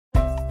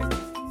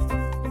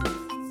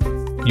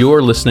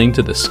You're listening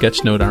to the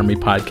Sketchnote Army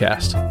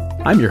podcast.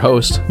 I'm your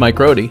host, Mike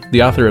Rohde,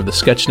 the author of the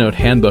Sketchnote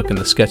Handbook and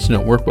the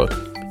Sketchnote Workbook,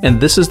 and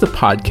this is the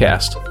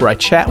podcast where I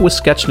chat with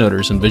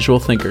sketchnoters and visual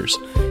thinkers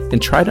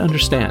and try to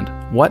understand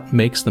what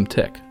makes them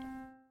tick.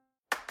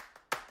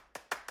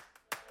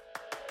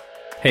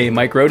 Hey,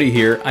 Mike Rohde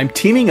here. I'm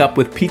teaming up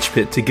with Peach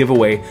Pit to give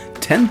away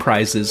 10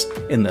 prizes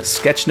in the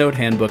Sketchnote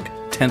Handbook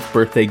 10th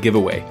birthday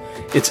giveaway.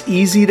 It's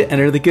easy to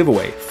enter the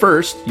giveaway.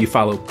 First, you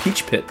follow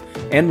Peach Pit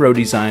and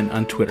Rodesign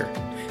on Twitter.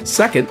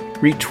 Second,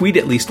 retweet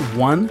at least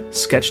one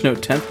Sketchnote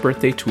 10th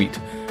birthday tweet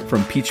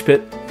from Peach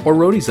Pit or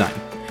Rodesign.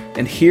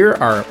 And here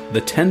are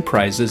the 10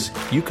 prizes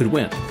you could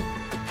win.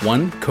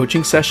 1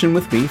 coaching session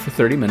with me for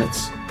 30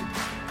 minutes.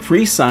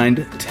 3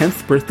 signed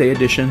 10th birthday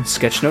edition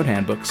Sketchnote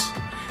handbooks.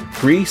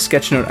 3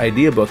 Sketchnote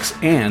idea books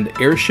and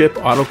Airship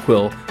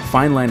AutoQuill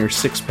Fine Liner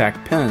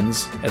 6-pack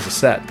pens as a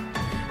set.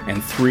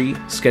 And 3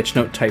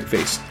 Sketchnote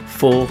typeface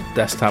full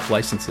desktop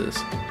licenses.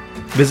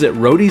 Visit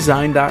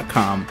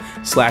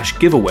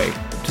rodesign.com/giveaway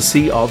to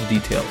see all the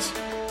details.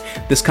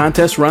 This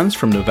contest runs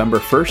from November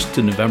 1st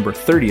to November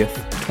 30th,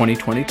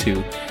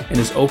 2022, and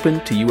is open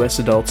to U.S.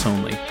 adults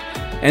only.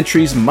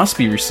 Entries must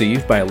be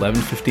received by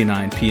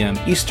 11:59 p.m.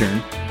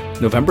 Eastern,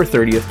 November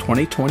 30th,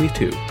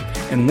 2022,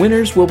 and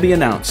winners will be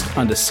announced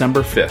on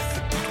December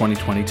 5th,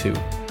 2022.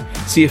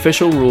 See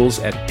official rules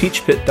at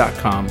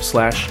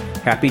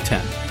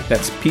peachpit.com/happy10.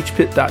 That's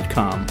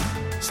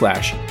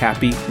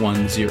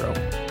peachpit.com/happy10.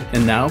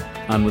 And now,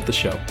 on with the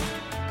show.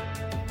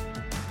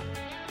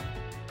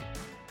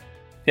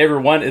 Hey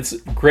everyone, it's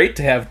great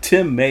to have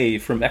Tim May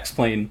from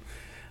Explain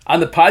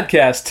on the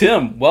podcast.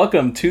 Tim,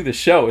 welcome to the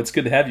show. It's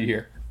good to have you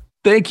here.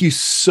 Thank you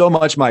so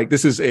much, Mike.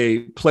 This is a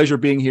pleasure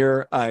being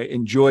here. I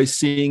enjoy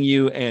seeing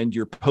you and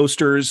your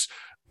posters.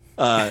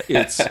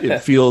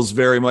 It feels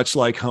very much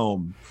like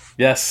home.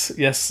 Yes.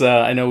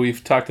 I know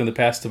we've talked in the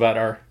past about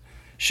our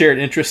shared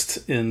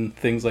interest in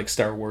things like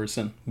Star Wars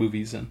and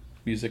movies and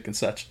music and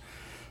such.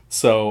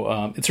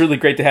 So it's really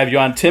great to have you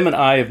on. Tim and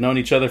I have known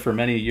each other for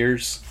many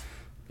years.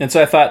 And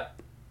so I thought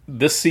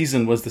this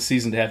season was the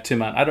season to have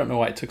Tim on. I don't know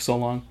why it took so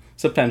long.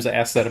 Sometimes I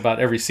ask that about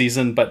every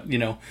season, but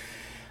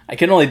I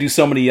can only do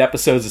so many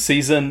episodes a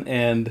season,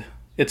 and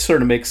it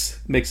sort of makes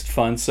it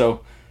fun.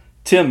 So,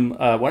 Tim,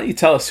 why don't you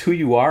tell us who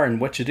you are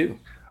and what you do?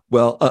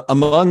 Well,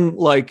 among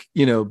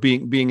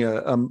being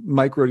a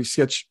Mike Rohde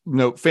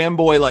Sketchnote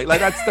fanboy, like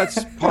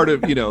that's part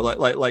of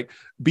like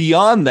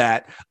beyond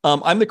that,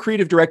 I'm the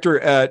creative director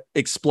at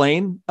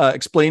Explain.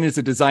 Explain is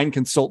a design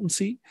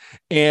consultancy,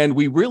 and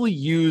we really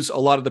use a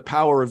lot of the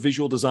power of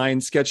visual design,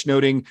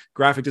 sketchnoting,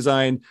 graphic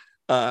design,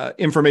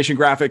 information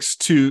graphics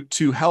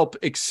to help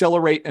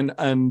accelerate and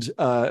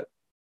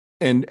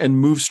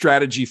move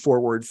strategy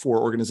forward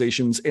for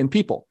organizations and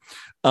people.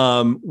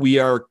 We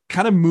are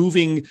kind of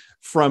moving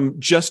from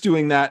just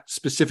doing that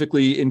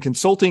specifically in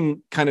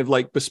consulting, kind of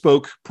like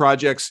bespoke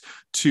projects,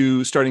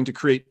 to starting to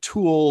create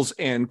tools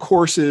and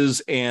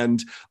courses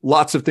and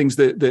lots of things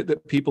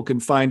that people can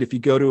find. If you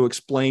go to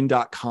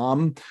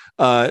explain.com,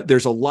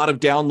 there's a lot of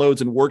downloads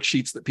and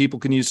worksheets that people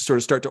can use to sort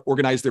of start to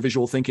organize their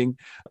visual thinking.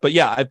 But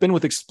yeah, I've been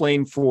with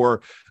Explain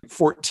for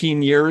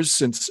 14 years,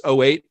 since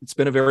 2008. It's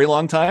been a very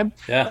long time.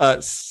 Yeah.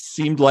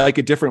 Seemed like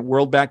a different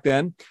world back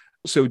then.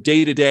 So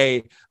day to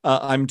day,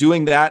 I'm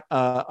doing that.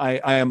 I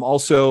am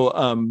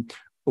also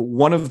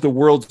one of the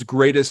world's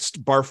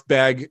greatest barf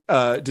bag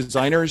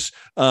designers.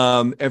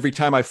 Every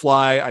time I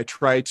fly, I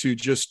try to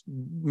just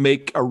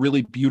make a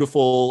really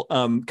beautiful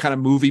kind of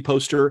movie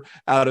poster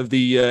out of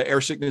the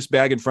air sickness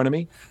bag in front of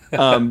me.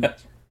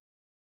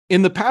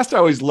 In the past, I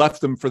always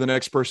left them for the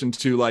next person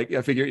to I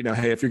figure,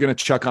 hey, if you're going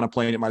to chuck on a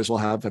plane, it might as well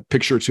have a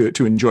picture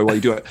to enjoy while you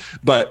do it.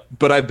 But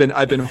I've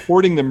been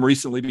hoarding them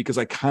recently because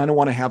I kind of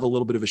want to have a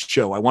little bit of a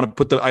show. I want to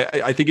put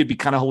I think it'd be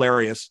kind of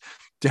hilarious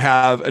to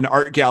have an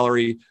art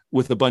gallery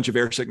with a bunch of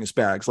air sickness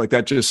bags like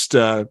that. Just,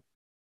 I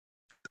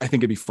think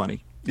it'd be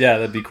funny. Yeah,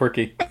 that'd be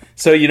quirky.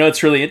 So,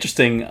 it's really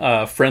interesting.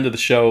 A friend of the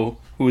show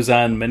who was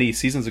on many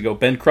seasons ago,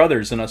 Ben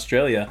Crothers in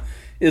Australia,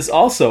 is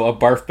also a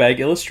barf bag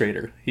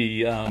illustrator.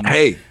 He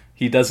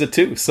does it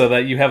too, so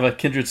that you have a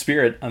kindred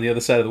spirit on the other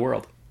side of the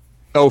world.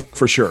 Oh,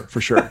 for sure.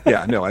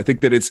 Yeah, no, I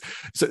think that it's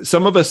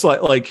some of us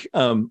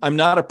I'm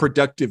not a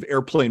productive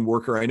airplane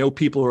worker. I know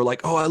people are like,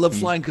 oh, I love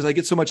flying because I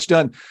get so much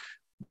done.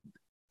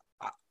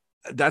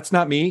 That's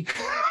not me.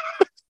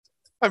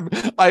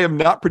 I am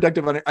not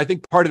productive on it. I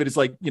think part of it is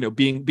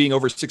being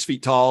over 6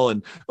 feet tall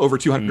and over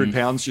 200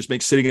 pounds just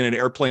makes sitting in an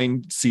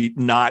airplane seat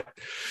not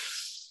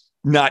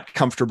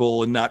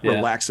comfortable and not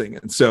relaxing.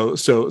 And so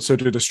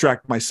to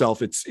distract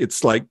myself,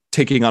 it's like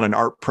taking on an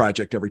art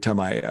project every time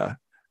I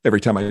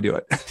do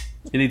it.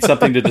 You need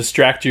something to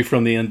distract you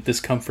from the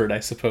discomfort, I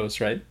suppose,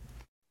 right?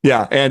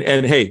 Yeah.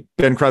 And hey,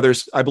 Ben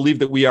Crothers, I believe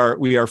that we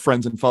are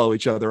friends and follow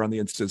each other on the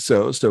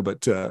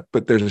Insta.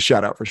 But there's a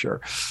shout out for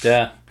sure.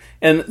 Yeah.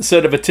 And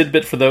sort of a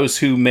tidbit for those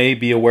who may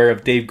be aware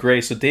of Dave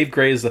Gray. So Dave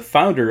Gray is the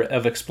founder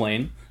of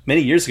Explain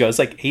many years ago. It's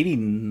like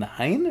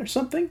 89 or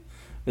something.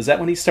 Was that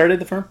when he started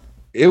the firm?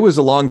 It was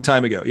a long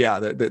time ago. Yeah,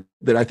 that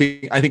I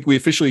think we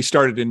officially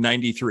started in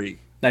 93.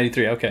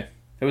 93, okay.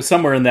 It was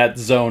somewhere in that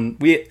zone.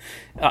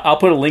 I'll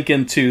put a link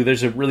into.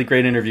 There's a really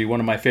great interview,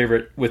 one of my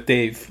favorite, with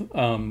Dave,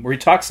 where he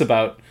talks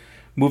about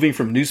moving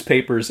from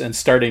newspapers and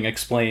starting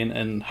Explain,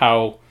 and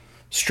how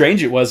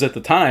strange it was at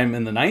the time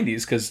in the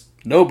 90s, because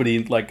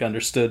nobody like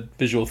understood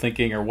visual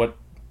thinking or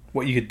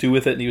what you could do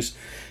with it. And he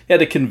had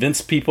to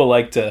convince people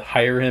like to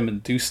hire him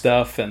and do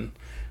stuff. And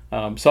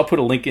so I'll put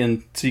a link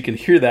in so you can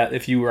hear that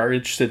if you are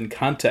interested in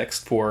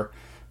context for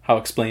how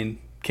Explain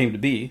came to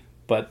be.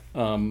 But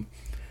very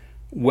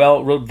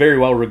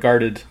well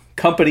regarded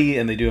company,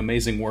 and they do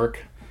amazing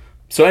work.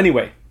 So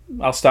anyway,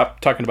 I'll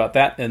stop talking about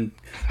that and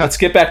let's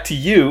get back to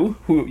you,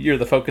 who you're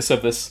the focus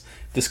of this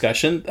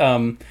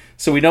discussion.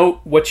 So we know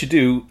what you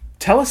do.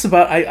 Tell us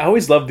about, I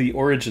always love the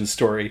origin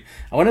story.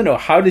 I want to know,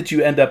 how did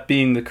you end up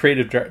being the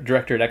creative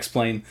director at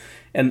Explain?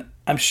 And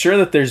I'm sure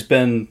that there's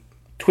been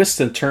twists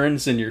and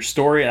turns in your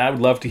story, and I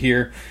would love to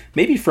hear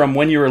maybe from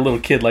when you were a little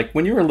kid. Like,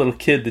 when you were a little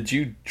kid, did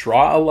you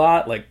draw a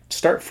lot? Like,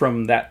 start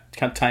from that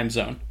kind of time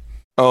zone.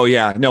 Oh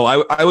yeah, no,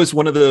 I was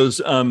one of those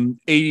ADD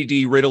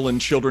Ritalin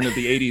children of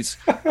the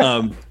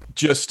 80s.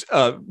 Just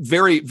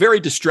very, very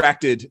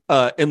distracted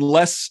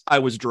unless I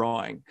was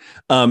drawing.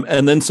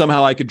 And then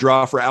somehow I could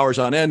draw for hours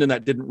on end, and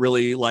that didn't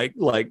really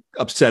like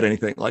upset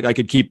anything. Like I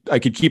could keep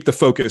the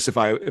focus if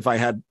I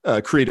had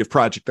a creative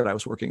project that I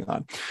was working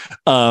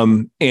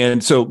on.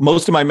 And so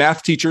most of my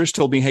math teachers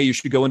told me, hey, you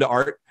should go into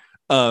art.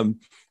 That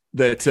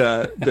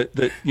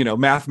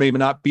math may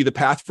not be the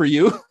path for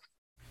you.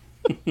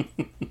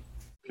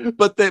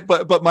 But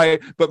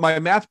my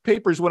math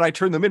papers, when I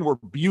turned them in, were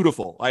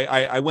beautiful.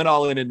 I went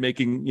all in and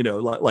making,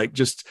 like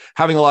just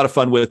having a lot of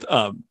fun with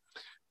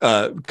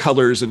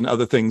colors and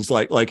other things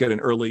like at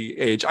an early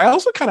age. I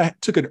also kind of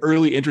took an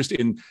early interest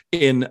in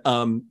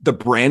the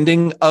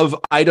branding of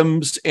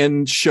items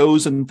and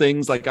shows and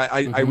things. Like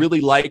I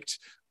really liked.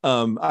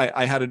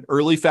 I had an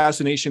early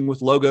fascination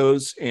with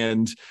logos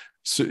and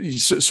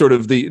sort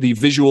of the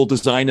visual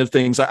design of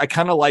things. I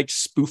kind of like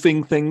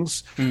spoofing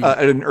things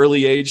at an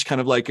early age,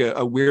 kind of like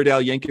a Weird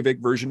Al Yankovic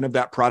version of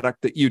that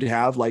product that you'd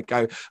have. Like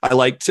I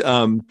liked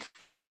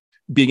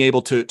being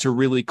able to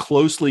really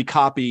closely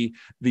copy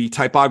the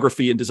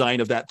typography and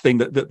design of that thing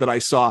that I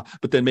saw,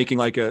 but then making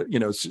like a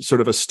sort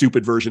of a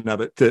stupid version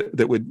of it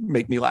that would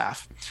make me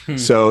laugh.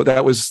 So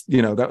that was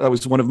that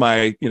was one of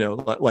my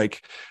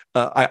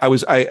so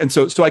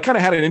I kind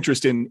of had an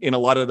interest in a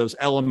lot of those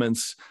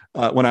elements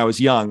when I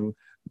was young,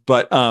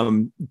 but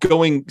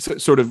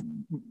sort of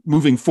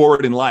moving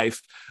forward in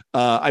life,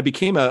 I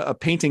became a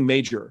painting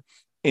major.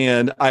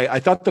 And I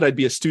thought that I'd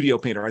be a studio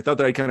painter. I thought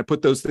that I'd kind of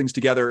put those things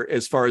together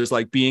as far as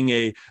like being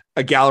a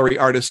gallery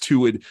artist who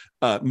would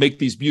make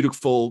these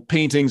beautiful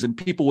paintings, and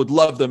people would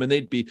love them, and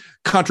they'd be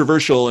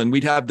controversial, and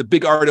we'd have the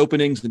big art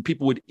openings, and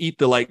people would eat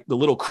the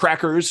little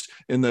crackers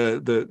and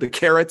the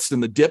carrots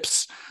and the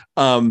dips.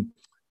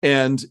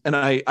 And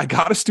I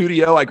got a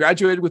studio. I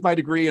graduated with my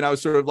degree, and I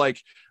was sort of like,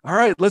 all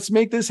right, let's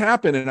make this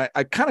happen. And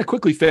I kind of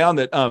quickly found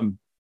that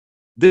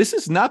this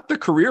is not the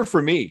career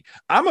for me.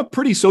 I'm a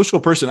pretty social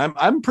person.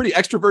 I'm pretty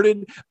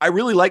extroverted. I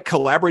really like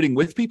collaborating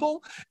with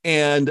people.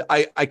 And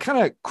I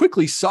kind of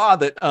quickly saw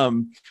that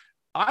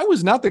I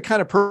was not the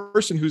kind of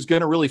person who's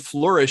going to really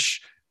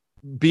flourish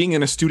being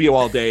in a studio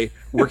all day,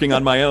 working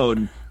on my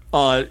own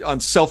on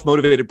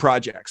self-motivated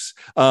projects.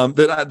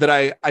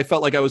 That I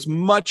felt like I was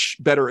much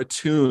better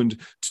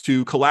attuned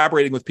to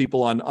collaborating with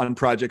people on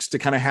projects, to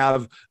kind of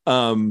have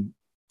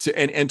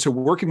to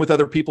working with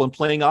other people and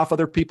playing off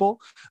other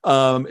people.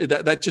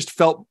 That just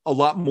felt a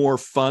lot more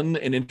fun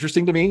and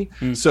interesting to me.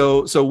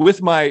 So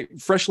with my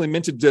freshly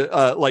minted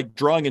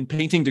drawing and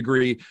painting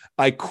degree,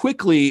 I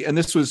quickly, and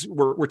this was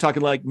we're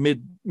talking like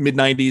mid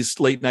 90s,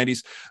 late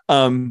 90s,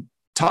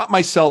 taught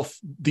myself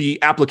the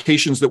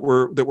applications that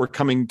were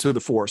coming to the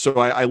fore. So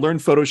I learned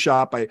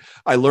Photoshop.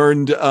 I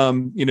learned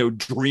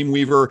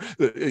Dreamweaver,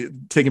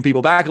 taking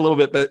people back a little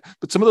bit, but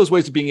some of those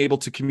ways of being able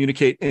to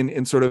communicate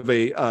in sort of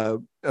a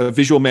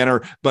visual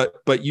manner,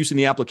 but using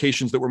the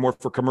applications that were more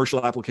for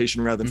commercial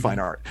application rather than fine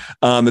art.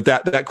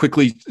 That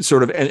quickly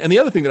sort of, and the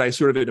other thing that I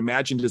sort of had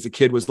imagined as a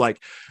kid was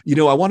like,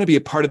 I want to be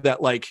a part of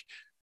that like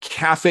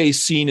cafe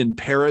scene in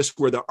Paris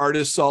where the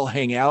artists all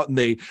hang out and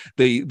they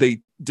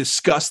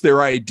discuss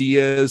their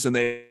ideas, and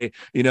they,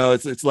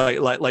 it's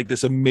like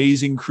this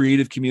amazing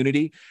creative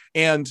community.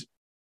 And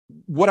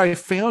what I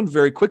found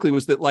very quickly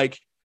was that like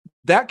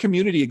that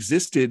community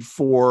existed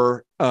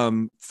for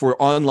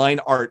online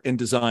art and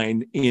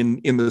design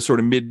in the sort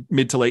of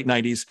mid to late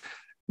 90s,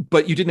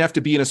 but you didn't have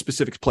to be in a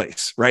specific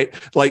place, right?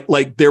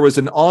 Like there was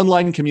an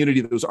online community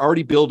that was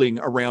already building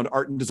around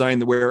art and design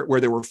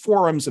where there were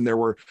forums, and there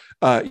were,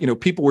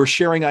 people were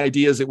sharing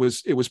ideas. It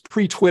was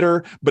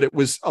pre-Twitter, but it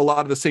was a lot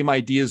of the same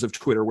ideas of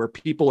Twitter, where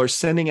people are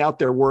sending out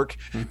their work,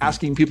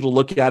 asking people to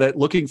look at it,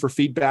 looking for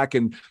feedback.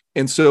 And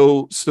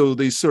so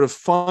these sort of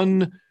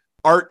fun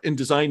art and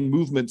design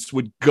movements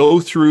would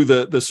go through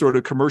the sort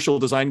of commercial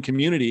design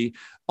community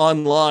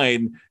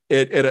online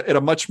at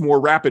a much more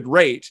rapid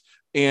rate.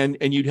 And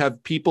you'd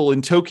have people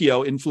in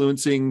Tokyo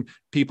influencing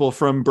people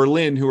from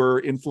Berlin who are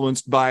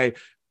influenced by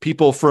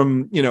people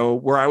from,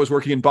 where I was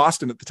working in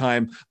Boston at the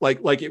time,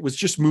 like it was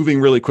just moving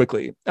really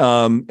quickly.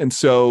 And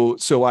so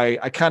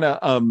I kind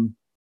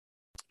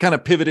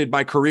of pivoted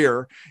my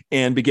career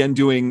and began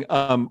doing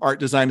art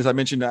design. As I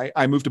mentioned,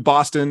 I moved to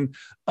Boston.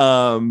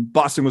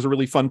 Boston was a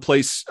really fun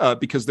place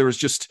because there was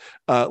just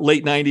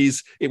late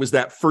 90s. It was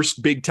that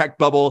first big tech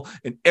bubble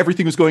and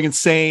everything was going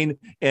insane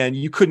and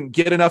you couldn't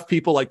get enough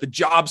people. Like the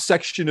job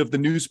section of the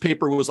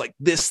newspaper was like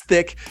this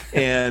thick.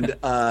 And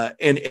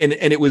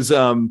it was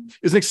an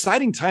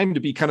exciting time to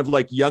be kind of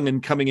like young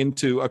and coming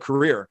into a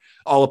career.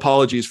 All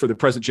apologies for the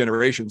present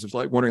generations. It's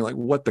like wondering like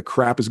what the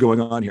crap is going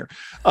on here.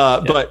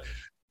 But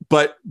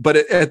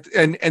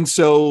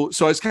so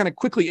I was kind of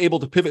quickly able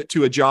to pivot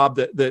to a job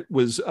that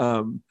was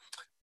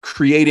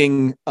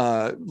creating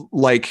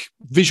like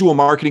visual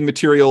marketing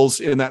materials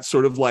in that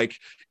sort of like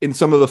in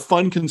some of the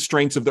fun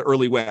constraints of the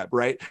early web,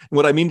 right? And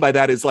what I mean by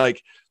that is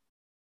like,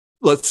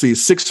 let's see,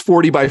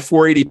 640 by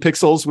 480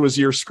 pixels was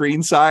your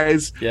screen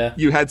size. Yeah.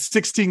 You had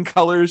 16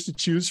 colors to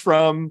choose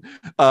from.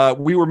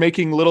 We were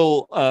making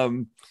little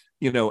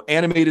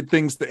animated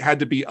things that had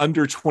to be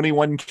under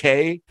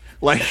 21K,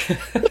 like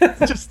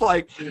just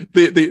like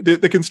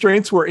the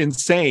constraints were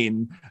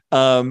insane.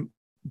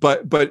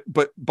 But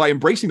by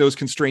embracing those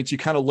constraints, you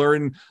kind of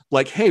learn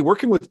like, hey,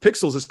 working with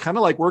pixels is kind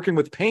of like working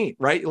with paint,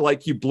 right?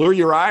 Like you blur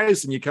your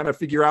eyes and you kind of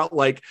figure out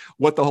like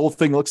what the whole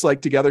thing looks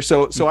like together.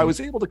 So I was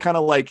able to kind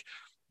of like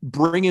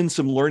bring in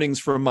some learnings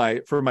from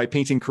my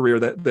painting career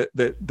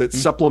that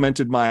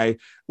supplemented my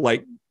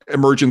like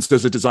emergence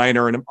as a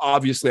designer. And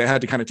obviously I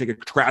had to kind of take a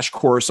crash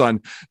course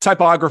on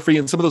typography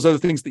and some of those other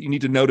things that you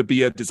need to know to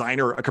be a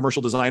designer, a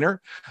commercial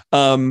designer.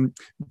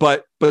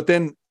 But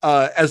then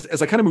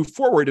as I kind of moved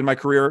forward in my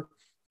career,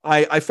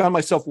 I found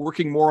myself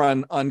working more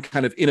on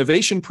kind of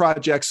innovation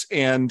projects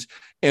and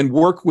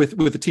work with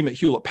a team at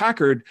Hewlett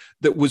Packard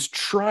that was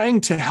trying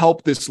to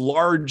help this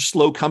large,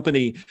 slow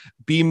company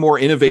be more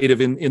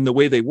innovative in the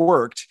way they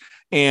worked.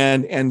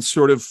 And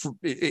sort of,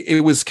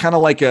 it was kind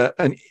of like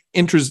an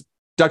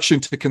introduction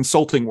to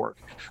consulting work,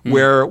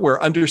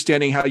 where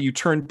understanding how you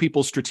turn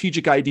people's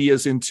strategic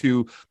ideas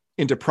into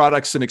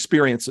products and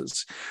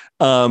experiences.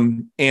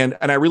 And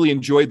I really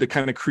enjoyed the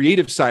kind of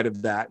creative side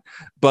of that.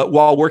 But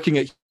while working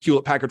at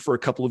Hewlett Packard for a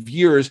couple of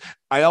years,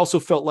 I also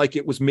felt like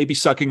it was maybe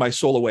sucking my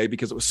soul away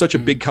because it was such a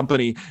big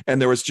company.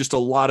 And there was just a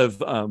lot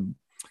of,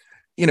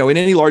 in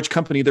any large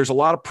company, there's a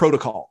lot of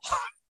protocol.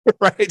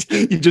 Right.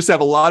 You just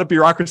have a lot of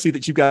bureaucracy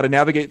that you've got to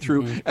navigate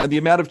through. And the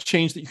amount of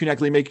change that you can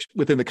actually make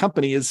within the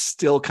company is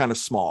still kind of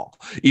small,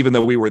 even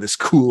though we were this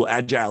cool,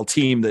 agile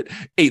team that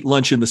ate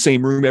lunch in the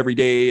same room every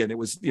day. And it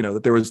was,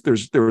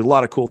 there were a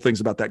lot of cool things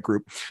about that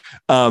group.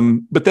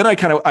 But then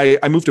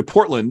I moved to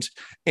Portland,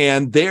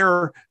 and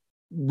there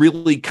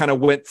really kind of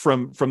went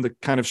from the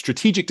kind of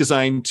strategic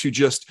design to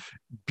just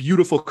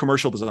beautiful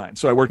commercial design.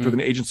 So I worked with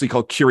an agency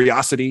called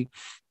Curiosity.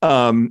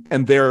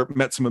 And there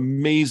met some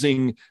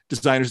amazing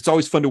designers. It's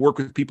always fun to work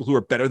with people who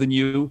are better than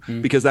you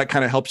because that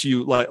kind of helps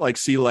you like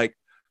see like,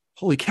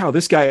 holy cow,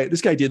 this guy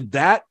did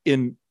that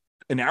in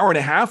an hour and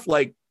a half.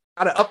 Like,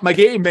 gotta up my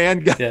game,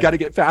 man. Got to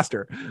get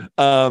faster.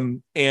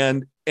 And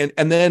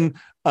then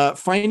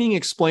finding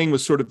Explain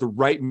was sort of the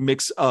right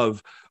mix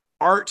of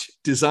art,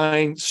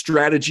 design,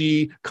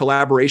 strategy,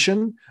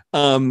 collaboration.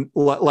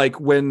 Like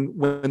when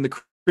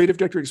the creative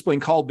director at Explain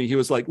called me, he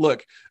was like,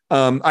 look,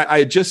 I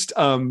had just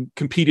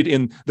competed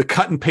in the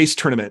cut and paste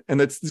tournament. And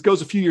this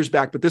goes a few years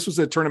back, but this was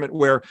a tournament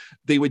where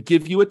they would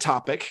give you a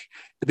topic,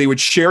 they would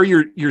share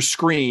your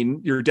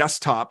screen, your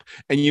desktop,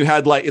 and you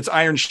had like, it's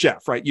Iron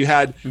Chef, right? You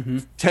had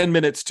 10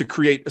 minutes to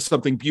create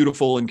something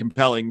beautiful and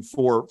compelling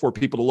for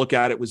people to look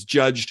at. It was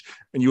judged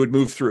and you would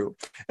move through.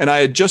 And I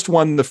had just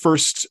won the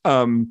first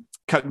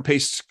cut and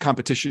paste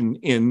competition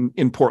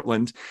in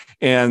Portland.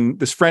 And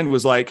this friend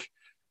was like,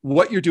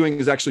 what you're doing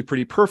is actually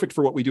pretty perfect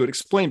for what we do at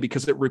Explain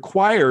because it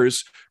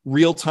requires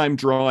real-time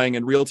drawing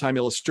and real-time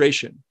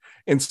illustration.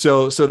 And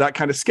so that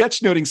kind of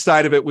sketchnoting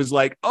side of it was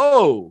like,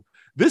 oh,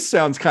 this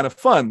sounds kind of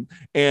fun.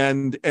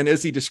 And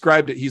as he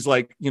described it, he's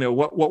like,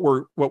 what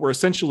we're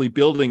essentially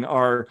building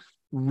are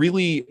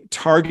really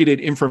targeted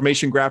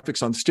information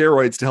graphics on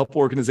steroids to help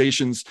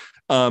organizations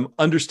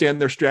understand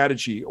their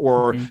strategy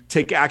or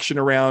take action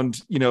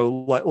around,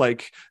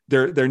 like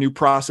their new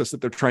process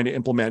that they're trying to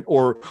implement,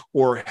 or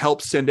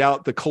help send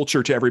out the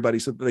culture to everybody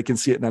so that they can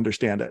see it and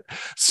understand it.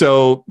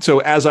 So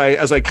as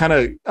I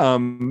kind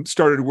of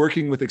started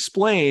working with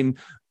Explain,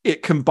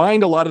 it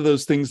combined a lot of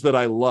those things that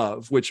I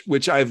love,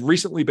 which I've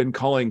recently been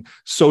calling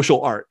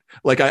social art.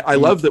 Like I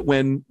love that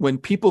when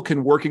people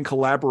can work and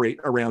collaborate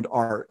around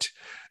art,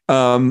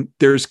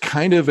 there's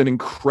kind of an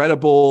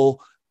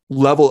incredible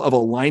level of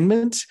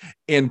alignment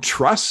and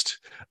trust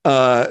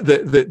that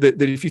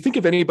if you think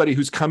of anybody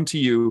who's come to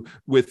you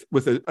with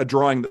a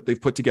drawing that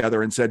they've put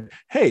together and said,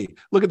 hey,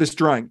 look at this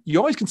drawing, you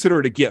always consider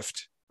it a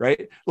gift,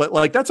 right?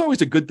 Like that's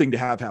always a good thing to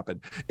have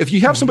happen. If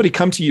you have somebody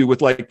come to you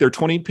with like their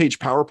 20-page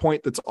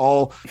PowerPoint that's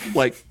all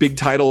like big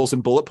titles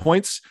and bullet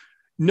points,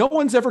 no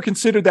one's ever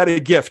considered that a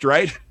gift,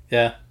 right?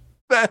 Yeah.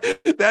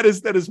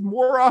 that is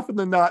more often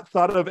than not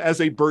thought of as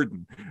a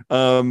burden.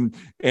 So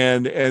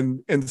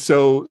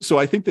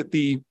I think that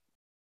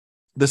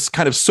this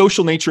kind of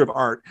social nature of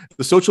art,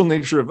 the social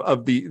nature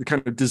of the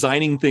kind of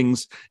designing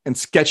things and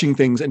sketching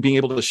things and being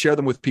able to share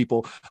them with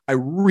people, I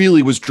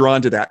really was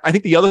drawn to that. I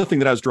think the other thing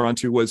that I was drawn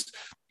to was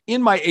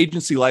in my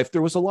agency life,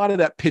 there was a lot of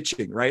that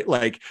pitching, right?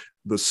 Like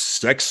the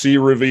sexy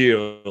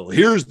reveal.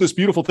 Here's this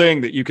beautiful thing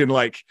that you can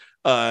look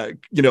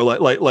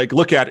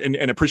at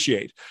and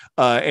appreciate.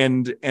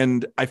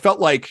 And I felt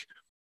like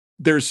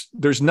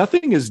there's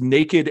nothing as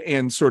naked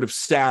and sort of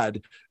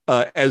sad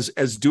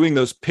as doing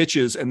those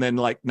pitches and then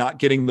like not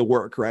getting the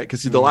work, right?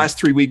 Because the last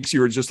 3 weeks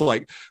you were just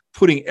like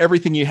putting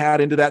everything you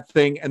had into that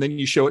thing, and then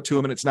you show it to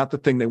them and it's not the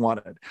thing they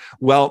wanted.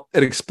 Well,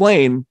 at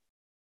Explain,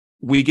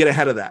 we get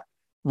ahead of that.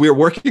 We're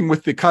working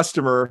with the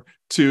customer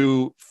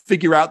to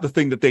figure out the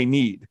thing that they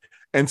need.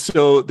 And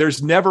so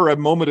there's never a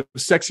moment of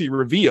sexy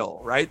reveal,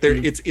 right?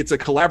 It's a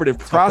collaborative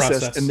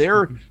process, and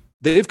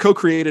they've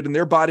co-created and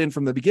they're bought in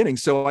from the beginning.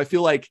 So I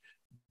feel like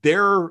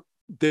they're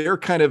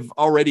kind of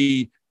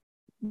already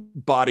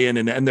bought in,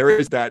 and there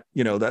is that,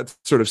 that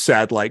sort of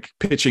sad, like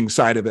pitching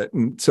side of it.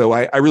 And so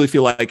I really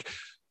feel like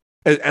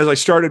as I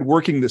started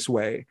working this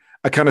way,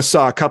 I kind of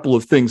saw a couple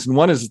of things. And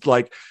one is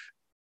like,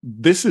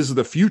 this is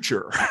the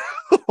future.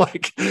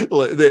 Like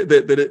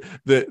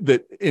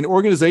that in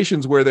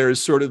organizations where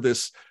there's sort of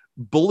this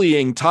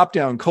bullying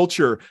top-down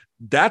culture,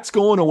 that's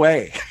going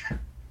away.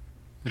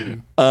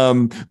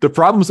 The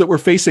problems that we're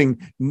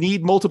facing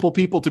need multiple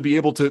people to be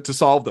able to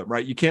solve them,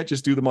 right? You can't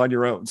just do them on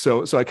your own.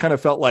 So I kind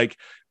of felt like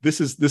this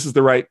is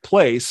the right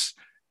place.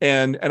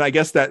 And I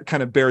guess that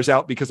kind of bears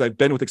out because I've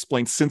been with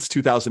Explain since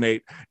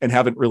 2008 and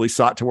haven't really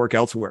sought to work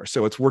elsewhere.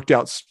 So it's worked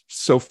out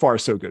so far,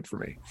 so good for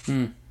me.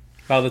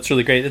 Wow, that's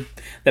really great.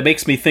 That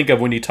makes me think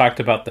of when you talked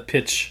about the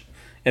pitch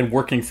and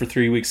working for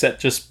 3 weeks. That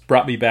just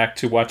brought me back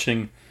to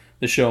watching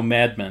the show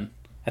Mad Men.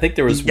 I think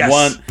there was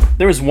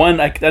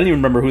one, I don't even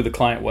remember who the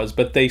client was,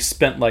 but they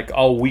spent like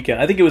all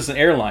weekend. I think it was an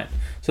airline.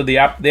 So they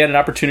had an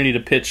opportunity to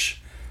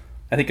pitch,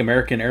 I think,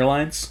 American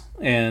Airlines.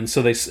 And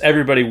so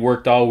everybody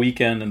worked all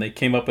weekend and they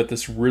came up with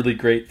this really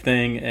great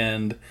thing.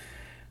 And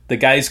the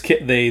guys,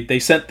 they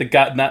sent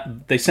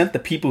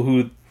the people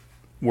who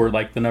were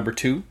like the number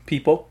 2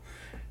 people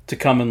to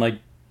come and like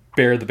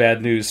bear the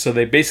bad news. So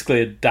they basically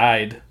had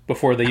died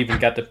before they even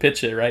got to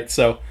pitch it, right?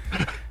 So,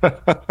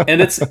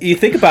 and you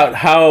think about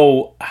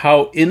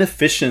how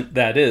inefficient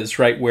that is,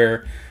 right?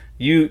 Where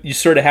you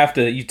sort of have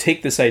to, you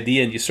take this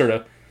idea and you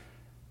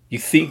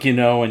think,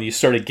 and you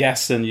sort of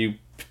guess and you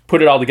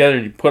put it all together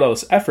and you put all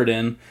this effort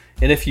in.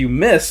 And if you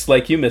miss,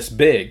 like you miss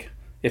big.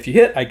 If you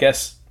hit, I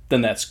guess,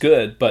 then that's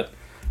good. But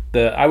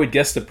I would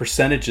guess the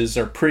percentages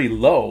are pretty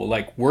low,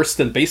 like worse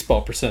than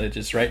baseball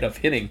percentages, right? Of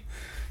hitting.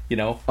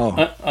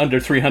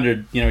 Under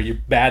 300, you're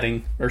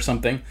batting or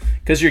something,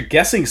 because you're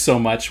guessing so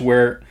much,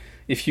 where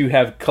if you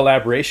have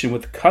collaboration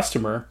with the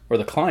customer or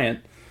the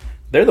client,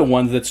 they're the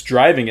ones that's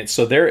driving it.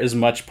 So they're as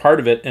much part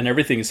of it and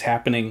everything is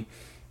happening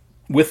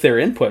with their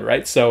input,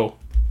 right? So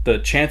the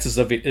chances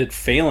of it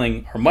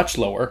failing are much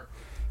lower.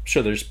 I'm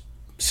sure there's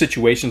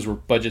situations where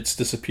budgets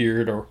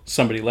disappeared or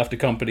somebody left a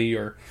company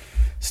or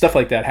stuff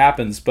like that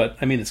happens. But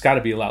I mean, it's got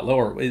to be a lot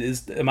lower.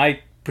 Am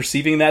I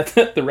perceiving that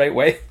the right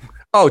way?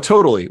 Oh,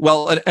 totally.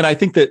 Well, and I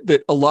think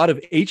that a lot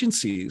of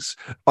agencies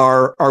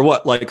are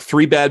what, like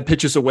 3 bad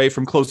pitches away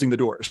from closing the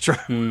doors,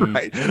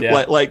 right?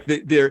 Yeah. Like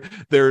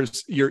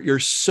you're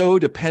so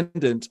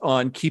dependent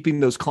on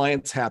keeping those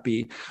clients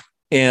happy,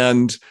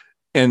 and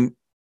what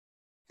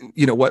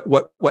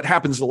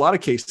happens in a lot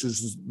of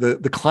cases is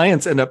the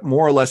clients end up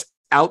more or less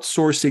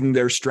outsourcing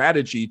their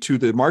strategy to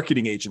the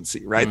marketing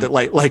agency, right? That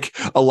like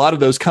a lot of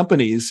those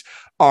companies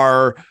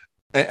are.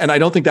 And I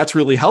don't think that's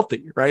really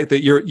healthy, right?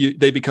 That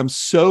they become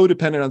so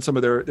dependent on some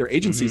of their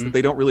agencies that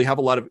they don't really have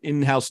a lot of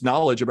in-house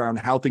knowledge around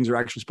how things are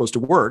actually supposed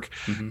to work.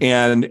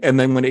 And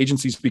then when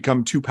agencies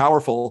become too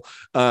powerful,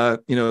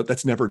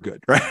 that's never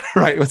good, right?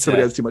 Right? When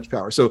somebody has too much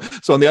power. So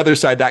on the other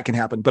side, that can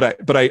happen.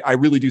 But I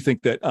really do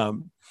think that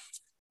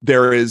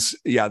there is,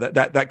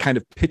 that kind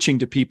of pitching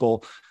to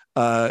people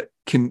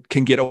can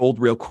get old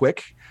real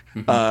quick.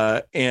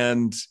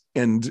 And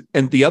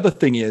the other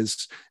thing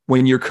is,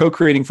 when you're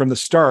co-creating from the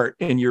start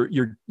and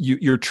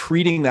you're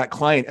treating that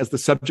client as the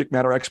subject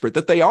matter expert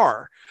that they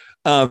are,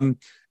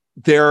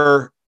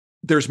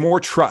 there's more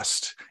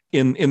trust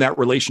in that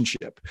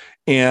relationship,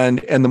 and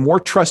the more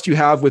trust you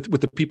have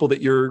with the people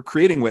that you're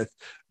creating with,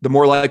 the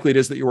more likely it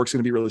is that your work's going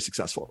to be really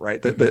successful,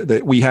 right?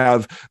 That we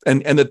have,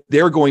 and that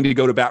they're going to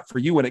go to bat for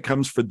you when it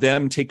comes for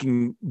them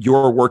taking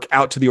your work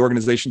out to the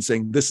organization,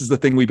 saying, this is the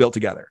thing we built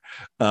together.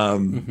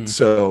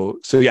 So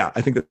yeah,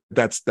 I think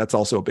that's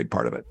also a big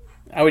part of it.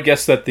 I would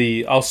guess that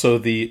the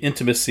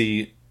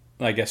intimacy,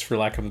 I guess, for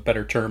lack of a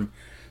better term.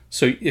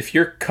 So if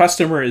your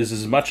customer is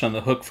as much on the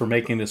hook for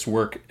making this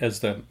work as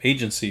the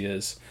agency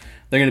is,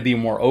 they're going to be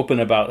more open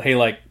about, hey,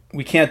 like,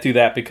 we can't do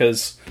that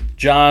because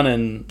John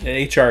and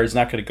HR is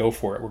not going to go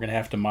for it. We're going to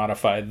have to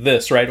modify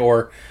this, right?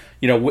 Or,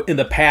 in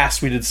the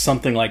past we did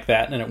something like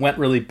that and it went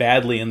really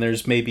badly, and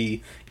there's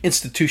maybe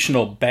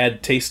institutional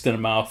bad taste in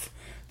the mouth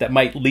that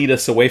might lead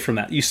us away from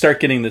that. You start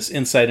getting this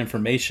inside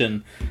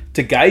information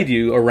to guide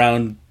you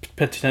around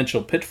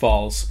potential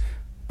pitfalls.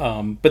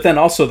 But then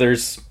also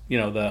there's,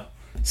 the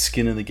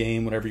skin in the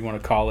game, whatever you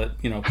want to call it,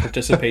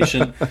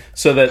 participation,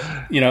 so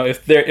that,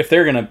 if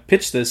they're going to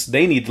pitch this,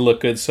 they need to look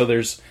good. So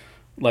there's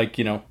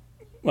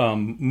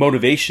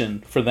motivation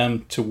for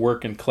them to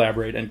work and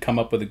collaborate and come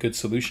up with a good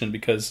solution,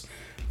 because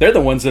they're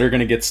the ones that are going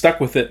to get stuck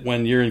with it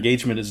when your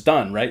engagement is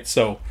done, right?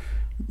 So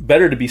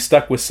better to be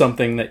stuck with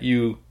something that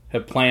you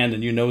have planned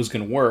and is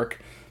going to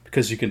work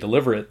because you can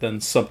deliver it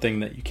than something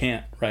that you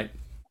can't, right?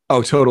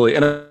 Oh, totally.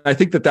 And I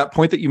think that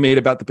point that you made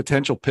about the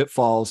potential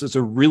pitfalls is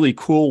a really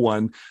cool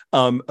one.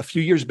 A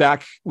few years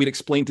back, we'd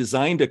explained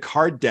designed a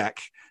card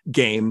deck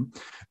game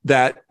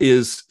that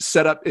is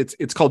set up.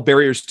 It's called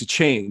Barriers to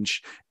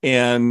Change.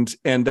 And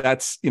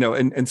that's,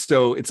 and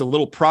so it's a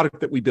little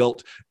product that we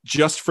built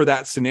just for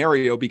that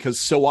scenario, because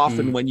so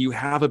often when you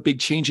have a big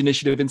change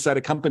initiative inside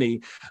a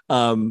company,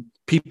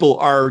 people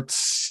are,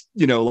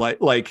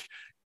 like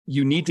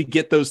you need to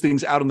get those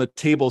things out on the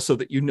table so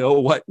that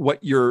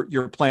what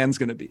your plan's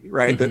going to be,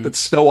 right? That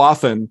so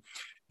often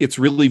it's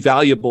really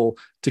valuable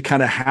to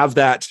kind of have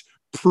that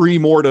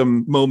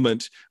pre-mortem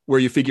moment where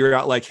you figure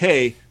out like,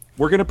 hey,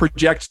 we're going to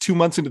project 2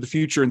 months into the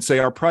future and say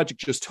our project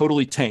just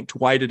totally tanked.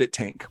 Why did it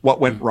tank? What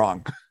went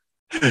wrong?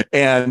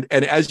 And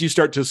as you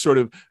start to sort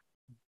of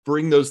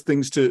bring those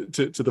things to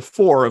the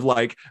fore of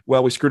like,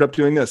 well, we screwed up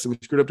doing this and we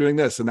screwed up doing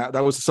this. And that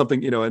was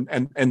something,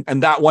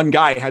 and that one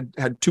guy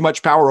had too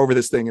much power over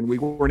this thing and we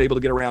weren't able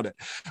to get around it.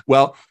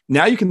 Well,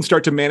 now you can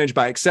start to manage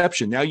by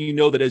exception. Now,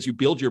 that as you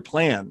build your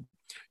plan,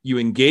 you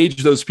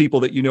engage those people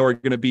that are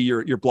going to be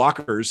your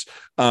blockers,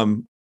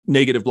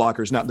 negative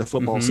blockers, not in the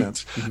football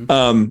sense.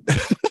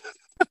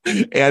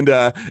 And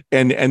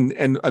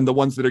the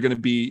ones that are going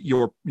to be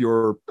your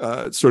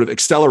sort of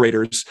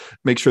accelerators,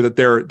 make sure that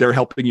they're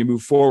helping you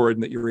move forward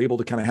and that you're able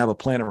to kind of have a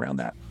plan around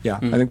that. Yeah,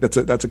 I think that's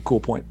a cool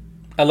point.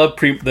 I love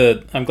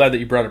I'm glad that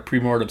you brought up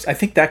pre-mortems. I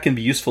think that can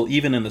be useful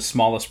even in the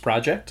smallest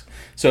project.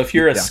 So if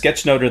you're a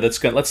sketchnoter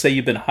that's let's say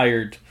you've been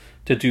hired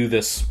to do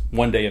this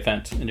one-day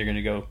event and you're going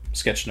to go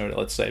sketchnote it,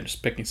 let's say, I'm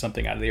just picking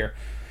something out of the air.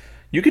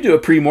 You could do a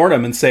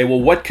pre-mortem and say, well,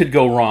 what could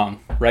go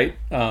wrong, right?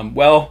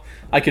 Well,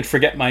 I could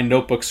forget my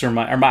notebooks or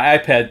my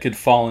iPad could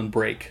fall and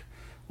break.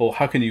 Well,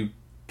 how can you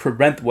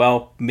prevent?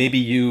 Well, maybe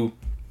you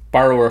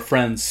borrow a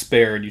friend's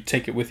spare and you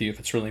take it with you if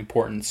it's really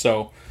important.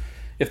 So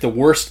if the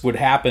worst would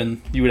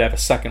happen, you would have a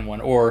second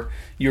one. Or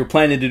you were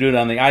planning to do it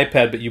on the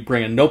iPad, but you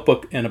bring a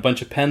notebook and a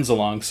bunch of pens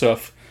along. So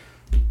if,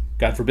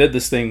 God forbid, the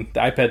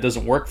iPad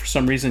doesn't work for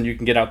some reason, you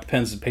can get out the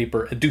pens and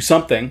paper and do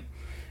something.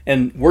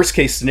 And worst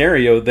case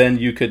scenario, then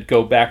you could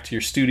go back to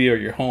your studio or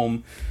your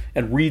home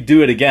and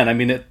redo it again. I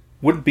mean, it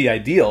wouldn't be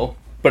ideal,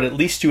 but at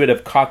least you would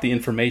have caught the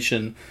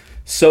information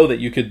so that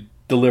you could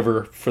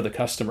deliver for the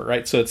customer,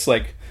 right? So it's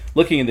like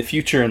looking in the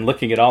future and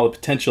looking at all the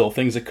potential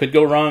things that could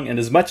go wrong. And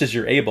as much as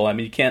you're able,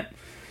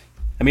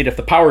 if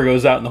the power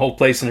goes out in the whole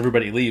place and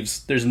everybody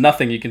leaves, there's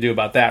nothing you can do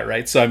about that,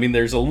 right? So,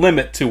 there's a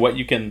limit to what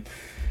you can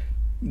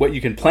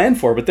plan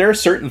for, but there are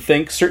certain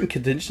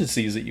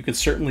contingencies that you can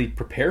certainly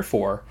prepare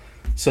for,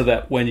 so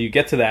that when you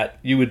get to that,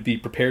 you would be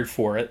prepared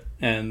for it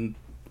and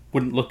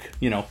wouldn't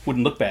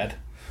look bad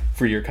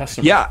for your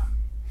customer. Yeah.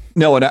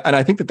 No, and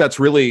I think that's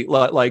really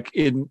like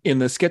in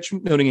the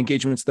sketchnoting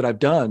engagements that I've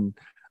done,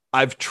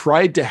 I've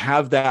tried to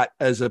have that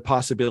as a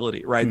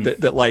possibility, right?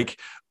 That like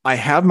I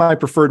have my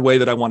preferred way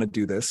that I want to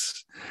do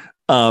this.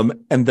 And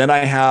then I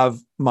have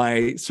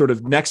my sort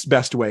of next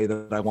best way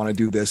that I want to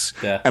do this.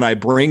 Yeah. And I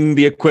bring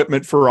the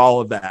equipment for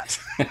all of that.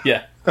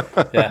 Yeah.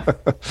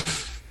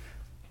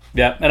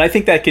 Yeah, and I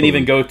think that can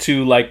even go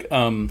to like,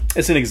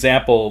 as an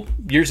example,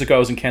 years ago I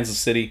was in Kansas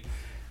City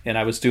and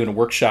I was doing a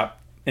workshop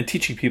and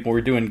teaching people. We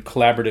were doing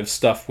collaborative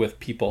stuff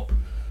with people.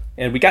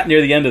 And we got near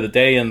the end of the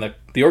day and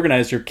the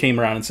organizer came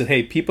around and said,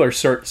 hey, people are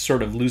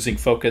sort of losing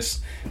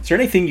focus. Is there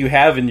anything you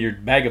have in your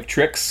bag of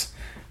tricks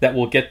that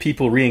will get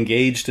people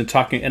re-engaged and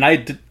talking? And I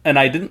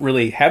didn't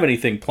really have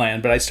anything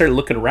planned, but I started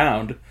looking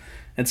around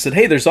and said,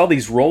 hey, there's all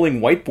these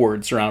rolling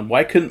whiteboards around.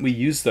 Why couldn't we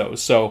use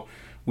those? So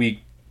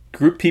we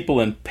group people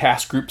in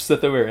past groups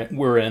that they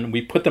were in.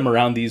 We put them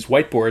around these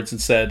whiteboards and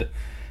said,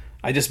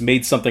 I just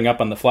made something up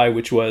on the fly,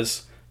 which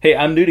was, hey,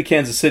 I'm new to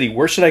Kansas City.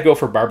 Where should I go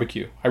for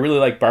barbecue? I really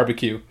like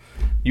barbecue.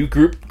 You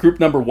group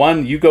number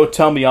one, you go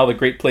tell me all the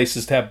great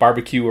places to have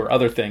barbecue or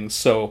other things.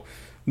 So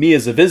me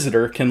as a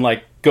visitor can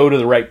like go to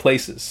the right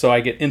places. So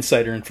I get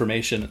insider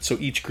information. So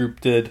each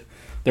group did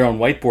their own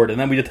whiteboard. And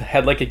then we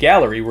had like a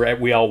gallery where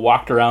we all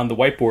walked around the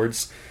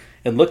whiteboards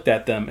and looked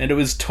at them. And it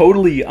was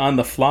totally on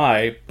the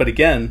fly. But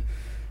again,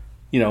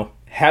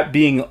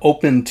 being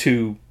open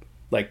to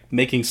like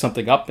making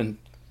something up and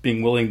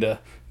being willing to,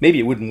 maybe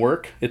it wouldn't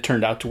work. It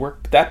turned out to work.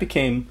 But that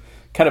became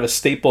kind of a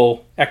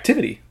staple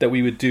activity that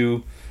we would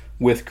do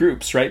with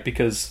groups, right?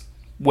 Because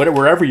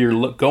wherever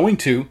you're going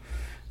to,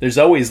 there's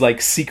always like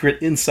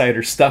secret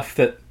insider stuff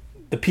that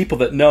the people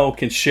that know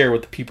can share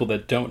with the people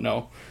that don't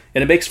know.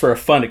 And it makes for a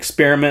fun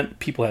experiment.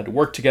 People had to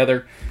work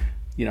together.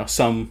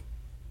 Some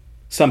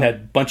some had a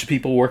bunch of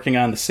people working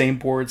on the same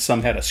board,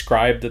 some had a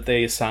scribe that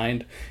they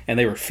assigned, and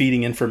they were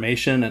feeding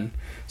information. And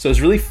so it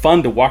was really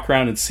fun to walk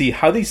around and see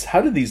how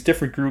do these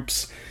different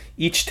groups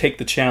each take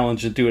the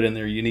challenge and do it in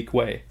their unique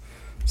way.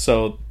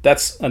 So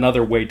that's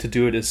another way to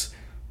do it, is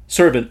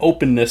sort of an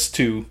openness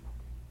to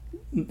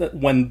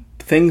when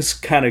things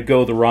kind of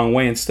go the wrong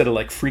way, instead of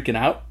like freaking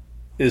out,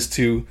 is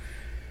to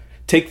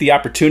take the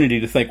opportunity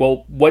to think,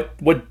 well,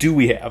 what do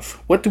we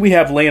have? What do we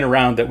have laying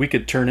around that we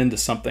could turn into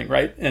something,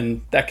 right?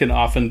 And that can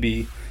often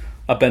be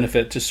a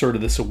benefit to sort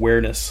of this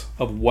awareness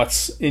of what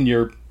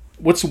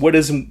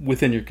isn't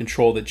within your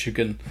control that you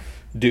can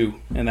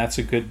do. And that's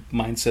a good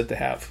mindset to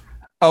have.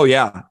 Oh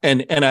yeah.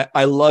 And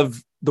I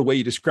love the way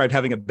you described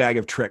having a bag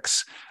of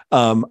tricks.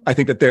 I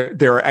think that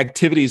there are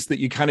activities that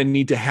you kind of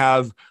need to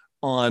have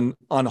on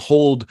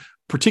hold,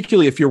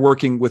 particularly if you're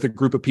working with a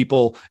group of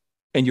people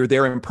and you're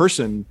there in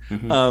person.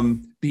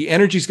 The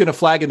energy is going to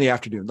flag in the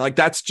afternoon. Like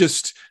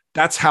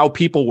that's how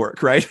people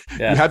work, right?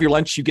 Yeah. You have your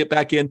lunch, you get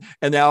back in,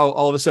 and now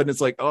all of a sudden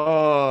it's like,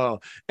 oh,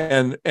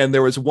 and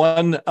there was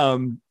one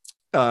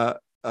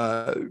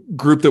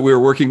group that we were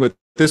working with.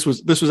 This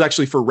was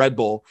actually for Red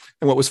Bull.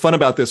 And what was fun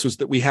about this was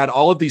that we had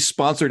all of these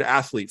sponsored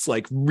athletes,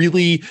 like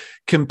really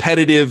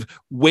competitive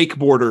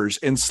wakeboarders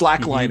and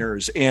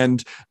slackliners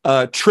and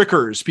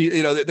trickers.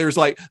 You know, there's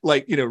like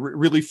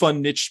really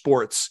fun niche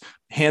sports,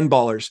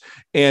 handballers.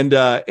 And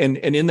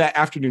in that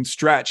afternoon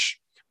stretch,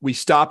 we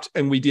stopped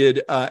and we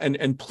did,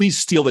 and please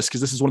steal this,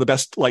 because this is one of the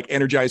best like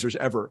energizers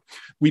ever.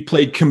 We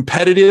played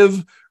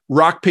competitive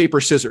rock, paper,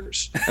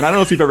 scissors. And I don't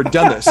know if you've ever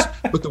done this,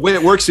 but the way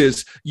it works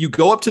is you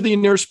go up to the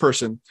nearest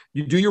person,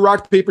 you do your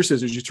rock, paper,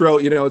 scissors, you throw,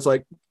 it's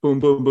like boom,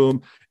 boom,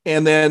 boom.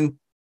 And then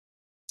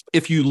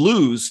if you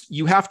lose,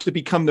 you have to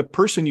become the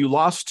person you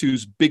lost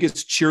to's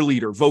biggest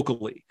cheerleader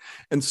vocally.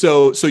 And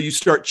so you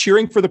start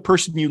cheering for the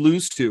person you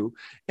lose to.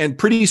 And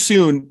pretty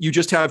soon you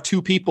just have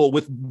two people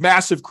with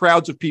massive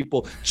crowds of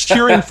people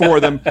cheering for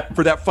them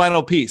for that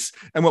final piece.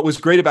 And what was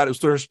great about it was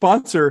their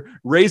sponsor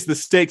raised the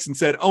stakes and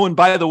said, oh, and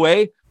by the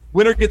way,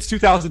 winner gets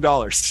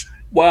 $2,000.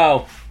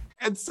 Wow.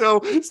 And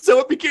so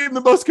it became the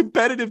most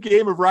competitive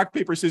game of rock,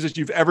 paper, scissors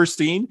you've ever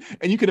seen.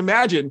 And you can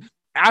imagine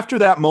after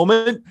that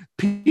moment,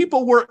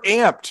 people were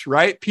amped,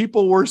 right?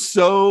 People were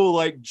so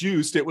like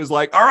juiced. It was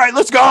like, all right,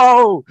 let's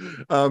go.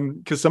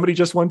 Because somebody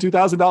just won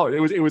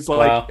 $2,000. It was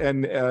like, wow.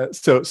 And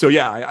so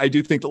yeah, I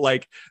do think that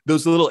like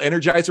those little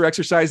energizer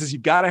exercises, you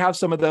got to have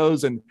some of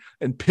those, and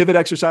pivot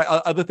exercise,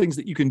 other things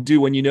that you can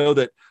do when you know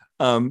that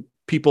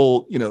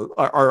people,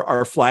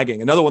 are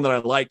flagging. Another one that I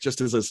like,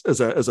 just as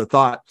a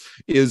thought,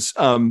 is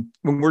when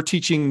we're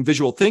teaching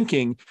visual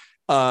thinking,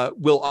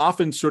 we'll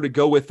often sort of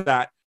go with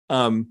that.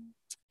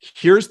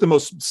 Here's the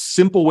most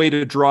simple way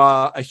to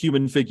draw a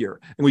human figure.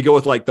 And we go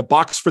with like the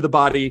box for the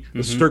body,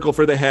 the circle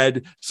for the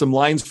head, some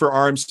lines for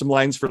arms, some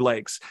lines for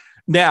legs.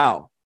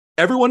 Now,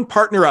 everyone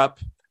partner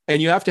up,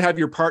 and you have to have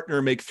your partner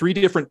make 3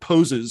 different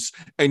poses,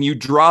 and you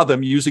draw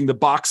them using the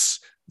box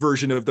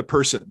version of the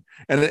person.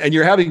 And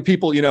you're having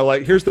people,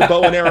 like, here's the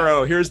bow and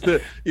arrow, here's the,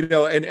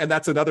 and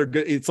that's another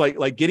good, it's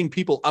like getting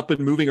people up and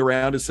moving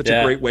around is such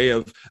a great way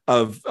of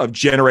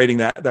generating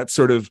that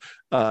sort of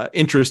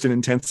interest and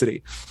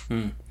intensity.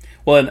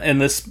 Well, in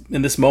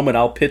this moment,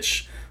 I'll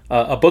pitch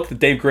a book that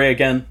Dave Gray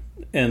again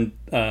and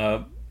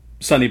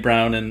Sonny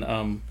Brown and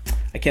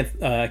I can't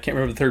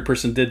remember the third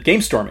person did,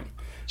 Game Storming.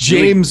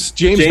 James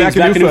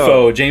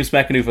Macanufo. James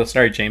Macanufo.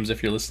 Sorry, James,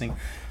 if you're listening.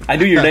 I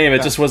knew your name,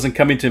 it just wasn't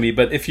coming to me.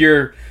 But if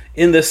you're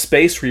in this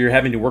space where you're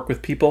having to work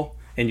with people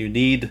and you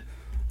need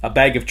a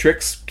bag of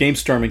tricks, Game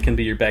Storming can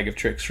be your bag of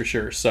tricks for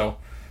sure. So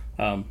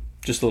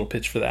just a little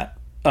pitch for that.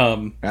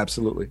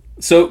 Absolutely.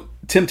 So,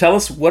 Tim, tell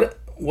us what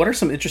are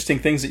some interesting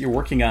things that you're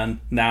working on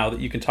now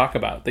that you can talk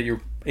about, that you're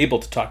able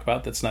to talk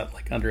about, that's not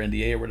like under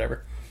NDA or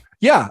whatever?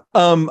 Yeah.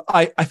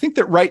 I think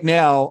that right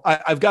now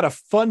I've got a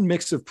fun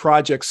mix of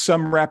projects,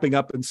 some wrapping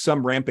up and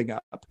some ramping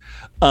up.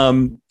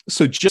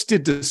 So just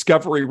did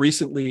discovery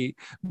recently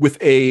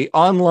with a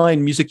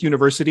online music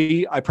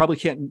university. I probably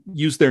can't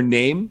use their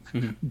name,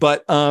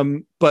 but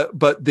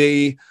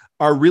they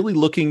are really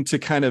looking to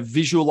kind of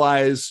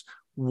visualize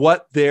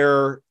what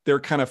their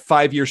kind of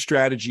 5-year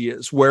strategy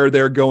is, where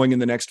they're going in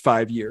the next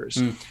 5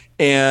 years.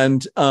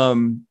 And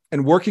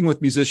working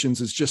with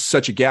musicians is just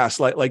such a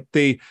gas.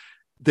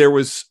 There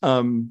was,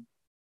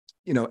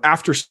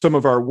 after some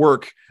of our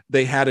work,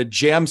 they had a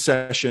jam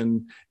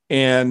session,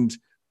 and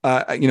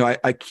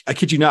I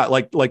kid you not,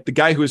 like the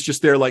guy who was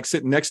just there, like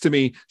sitting next to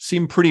me,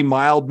 seemed pretty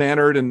mild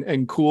mannered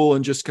and cool,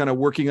 and just kind of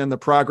working on the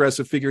progress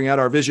of figuring out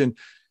our vision.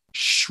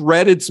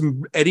 Shredded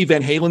some Eddie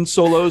Van Halen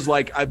solos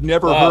like I've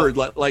never heard.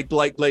 Like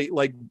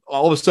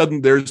all of a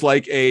sudden there's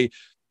like a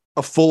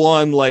full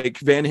on like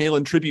Van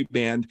Halen tribute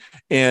band,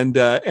 and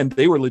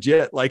they were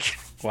legit. Like,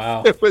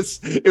 wow, it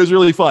was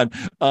really fun.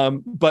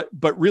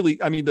 But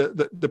really, I mean,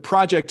 the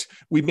project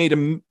we made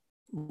them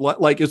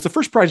like it's the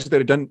first project that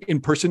I'd done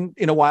in person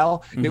in a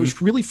while, and it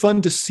was really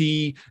fun to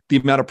see the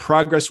amount of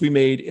progress we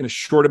made in a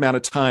short amount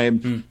of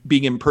time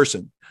being in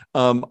person.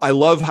 I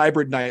love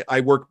hybrid, and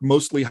I work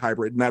mostly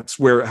hybrid, and that's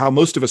how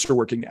most of us are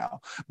working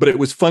now. But it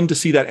was fun to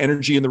see that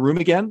energy in the room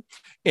again,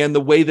 and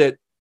the way that,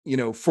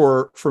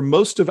 for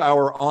most of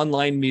our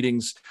online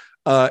meetings,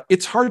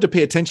 it's hard to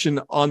pay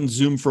attention on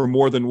Zoom for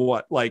more than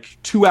like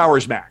 2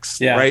 hours max.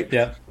 Yeah, right.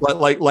 Yeah.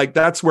 Like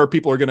that's where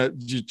people are going to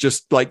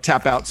just like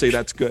tap out, say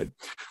that's good.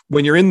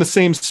 When you're in the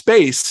same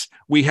space,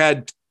 we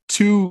had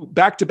 2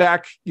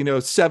 back-to-back,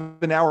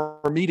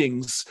 7-hour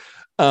meetings.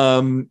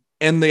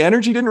 And the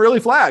energy didn't really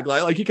flag.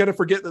 Like you kind of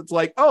forget that it's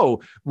like,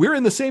 oh, we're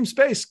in the same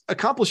space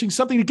accomplishing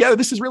something together.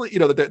 This is really,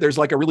 there's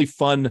like a really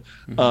fun,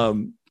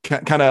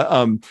 kind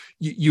of,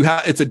 you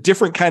have, it's a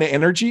different kind of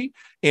energy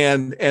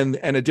and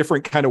a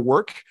different kind of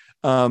work.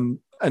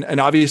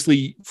 And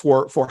obviously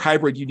for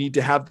hybrid, you need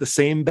to have the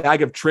same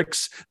bag of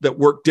tricks that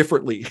work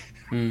differently,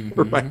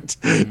 right?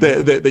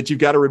 That you've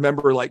got to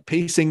remember, like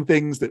pacing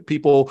things that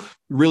people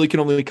really can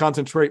only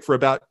concentrate for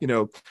about,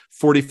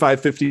 45,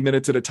 50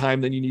 minutes at a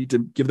time. Then you need to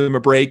give them a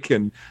break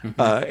and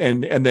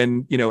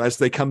then, as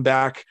they come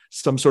back,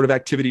 some sort of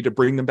activity to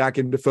bring them back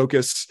into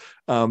focus.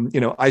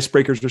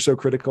 Icebreakers are so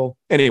critical.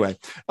 Anyway,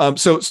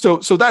 so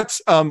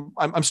that's,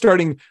 I'm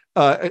starting,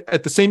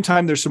 at the same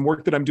time, there's some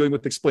work that I'm doing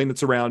with Explain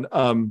that's around,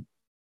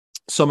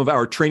 some of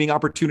our training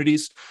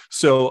opportunities.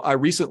 So I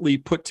recently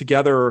put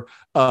together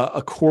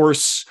a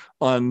course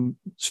on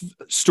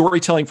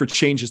storytelling for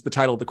change is the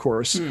title of the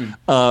course.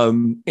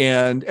 And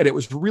it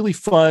was really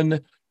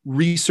fun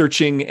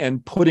researching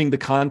and putting the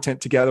content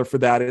together for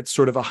that. It's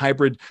sort of a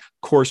hybrid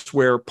course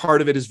where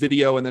part of it is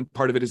video and then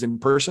part of it is in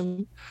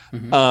person.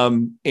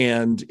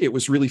 And it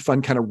was really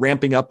fun kind of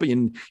ramping up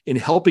in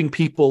helping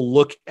people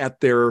look at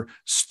their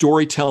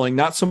storytelling,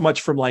 not so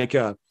much from like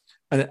an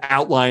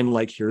outline,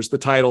 like here's the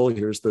title,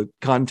 here's the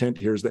content,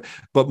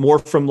 but more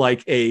from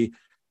like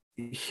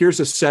here's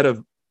a set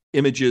of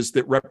images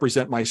that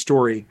represent my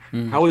story.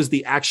 How is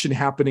the action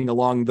happening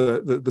along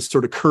the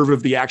sort of curve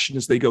of the action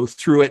as they go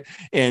through it?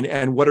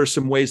 And what are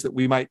some ways that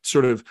we might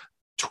sort of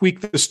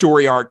tweak the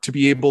story arc to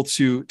be able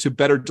to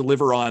better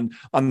deliver on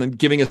them,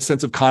 giving a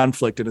sense of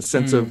conflict and a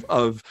sense of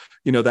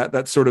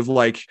that sort of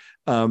like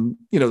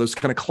those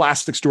kind of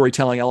classic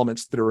storytelling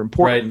elements that are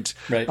important,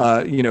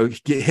 right.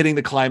 Hitting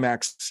the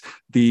climax,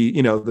 the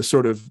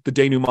sort of the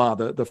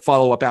denouement, the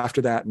follow up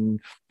after that. And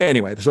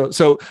anyway,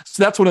 so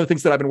that's one of the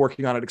things that I've been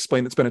working on at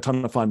Explain that's been a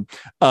ton of fun.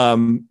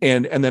 And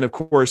then of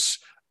course,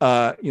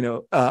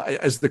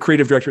 as the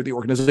creative director of the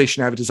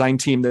organization, I have a design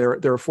team. There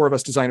are 4 of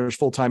us designers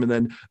full time, and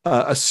then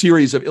a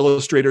series of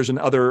illustrators and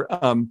other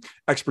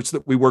experts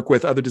that we work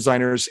with, other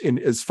designers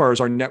as far as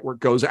our network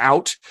goes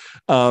out.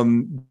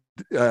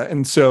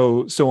 And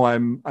so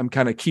I'm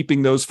kind of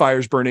keeping those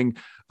fires burning,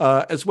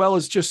 as well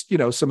as just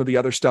some of the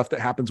other stuff that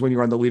happens when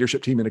you're on the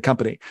leadership team in a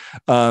company.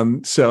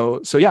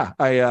 So yeah,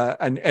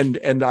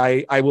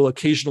 I will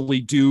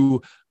occasionally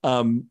do.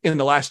 In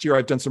the last year,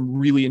 I've done some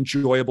really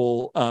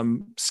enjoyable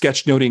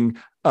sketchnoting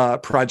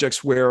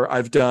projects where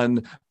I've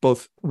done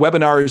both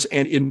webinars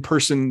and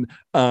in-person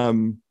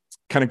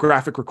kind of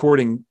graphic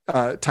recording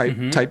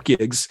type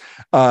gigs,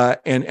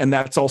 and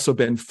that's also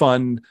been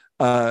fun.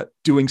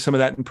 Doing some of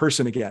that in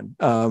person again.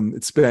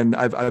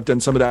 I've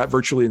done some of that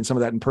virtually and some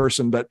of that in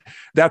person, but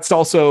that's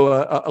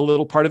also a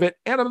little part of it.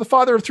 And I'm the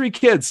father of 3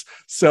 kids,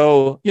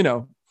 so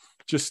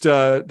just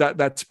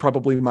that's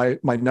probably my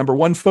number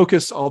one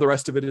focus. All the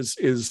rest of it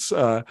is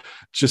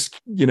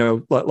just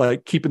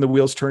like keeping the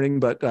wheels turning.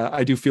 But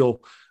I do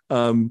feel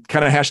kind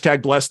of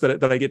hashtag blessed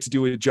that I get to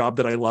do a job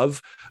that I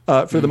love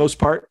for the most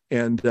part,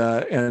 and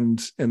that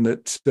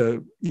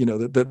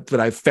that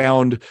I've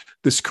found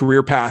this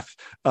career path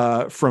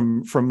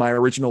from my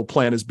original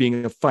plan as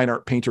being a fine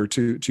art painter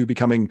to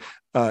becoming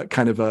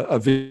kind of a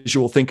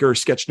visual thinker,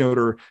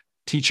 sketchnoter,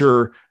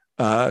 teacher,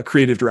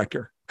 creative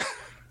director.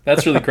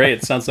 That's really great.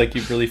 It sounds like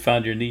you've really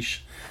found your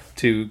niche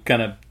to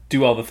kind of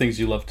do all the things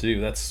you love to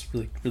do. That's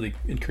really, really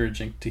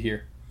encouraging to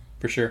hear,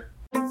 for sure.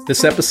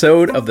 This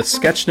episode of the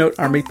Sketchnote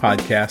Army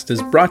podcast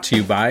is brought to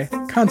you by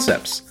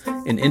Concepts,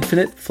 an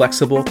infinite,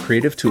 flexible,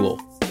 creative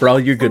tool for all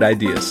your good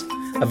ideas.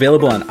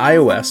 Available on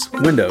iOS,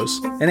 Windows,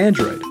 and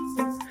Android.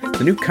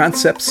 The new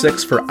Concept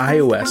 6 for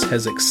iOS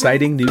has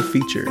exciting new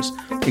features,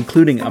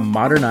 including a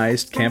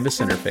modernized Canvas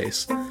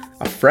interface,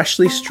 a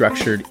freshly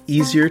structured,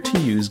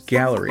 easier-to-use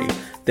gallery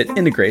that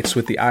integrates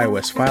with the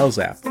iOS Files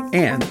app,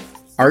 and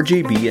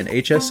RGB and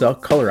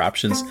HSL color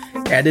options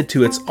added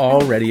to its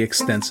already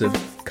extensive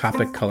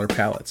Copic color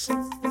palettes.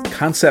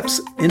 Concept's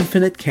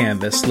infinite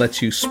canvas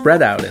lets you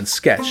spread out and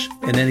sketch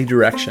in any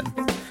direction.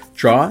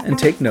 Draw and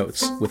take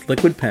notes with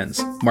liquid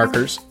pens,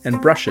 markers,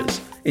 and brushes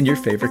in your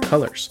favorite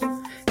colors.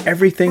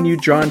 Everything you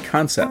draw in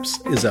Concepts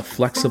is a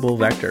flexible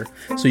vector,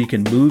 so you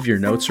can move your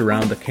notes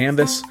around the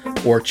canvas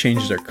or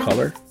change their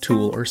color,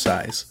 tool, or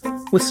size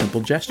with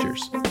simple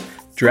gestures.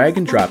 Drag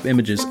and drop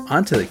images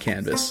onto the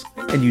canvas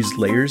and use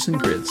layers and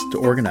grids to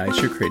organize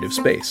your creative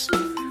space.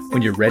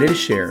 When you're ready to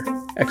share,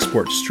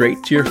 export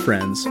straight to your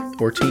friends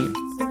or team.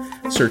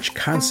 Search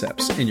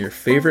Concepts in your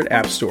favorite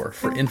app store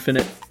for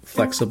infinite,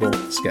 flexible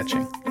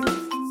sketching.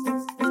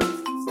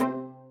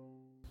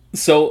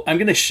 So I'm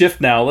going to shift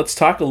now. Let's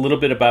talk a little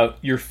bit about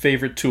your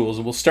favorite tools.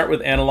 And we'll start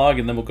with analog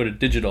and then we'll go to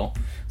digital.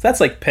 So that's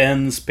like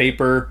pens,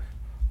 paper,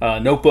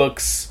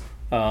 notebooks,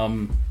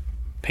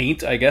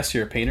 paint. I guess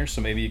you're a painter,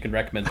 so maybe you can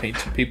recommend paint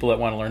to people that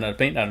want to learn how to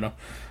paint. I don't know.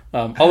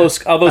 All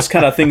those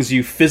kind of things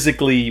you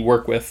physically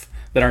work with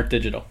that aren't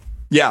digital.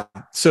 Yeah.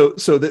 So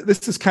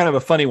this is kind of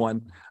a funny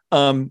one.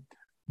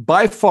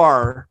 By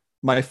far,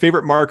 my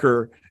favorite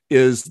marker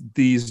is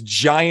these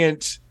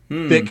giant,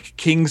 thick,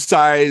 king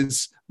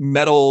size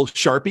metal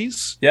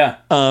Sharpies. Yeah.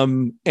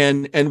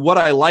 And what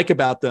I like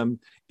about them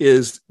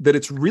is that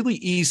it's really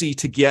easy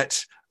to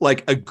get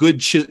like a good,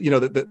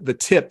 the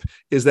tip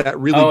is that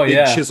really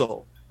big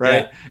chisel,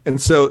 right? Yeah.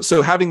 And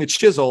so having the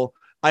chisel,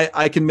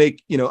 I can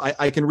make,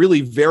 I can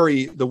really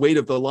vary the weight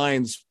of the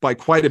lines by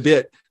quite a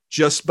bit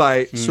just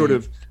by sort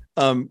of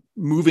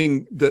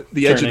moving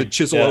the edge of the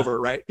chisel over,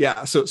 right?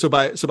 Yeah. So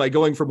by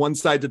going from one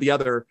side to the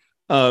other,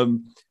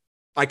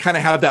 I kind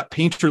of have that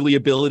painterly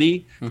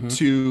ability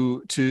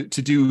to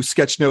do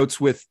sketch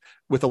notes with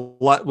a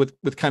lot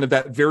with kind of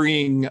that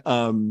varying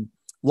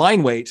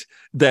line weight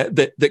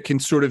that can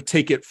sort of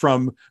take it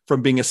from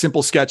being a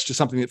simple sketch to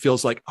something that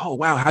feels like, oh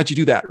wow, how'd you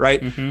do that,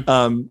 right?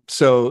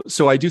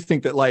 So I do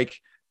think that, like,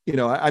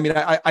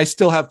 I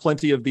still have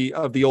plenty of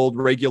the old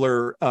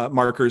regular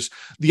markers.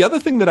 The other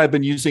thing that I've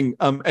been using,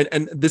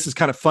 and this is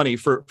kind of funny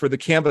for the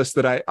canvas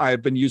that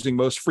I've been using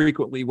most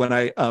frequently when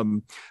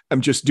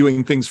I'm just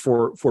doing things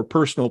for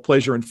personal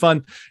pleasure and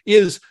fun,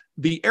 is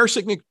the Air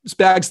Sickness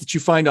bags that you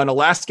find on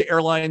Alaska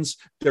Airlines.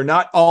 They're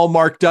not all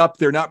marked up.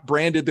 They're not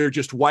branded. They're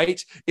just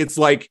white. It's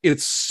like,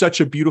 it's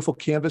such a beautiful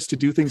canvas to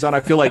do things on.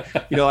 I feel like,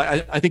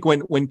 I think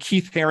when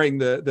Keith Haring,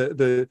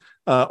 the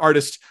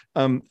artist,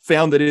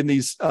 found that in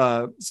these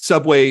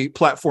subway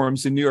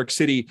platforms in New York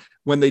City,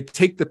 when they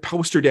take the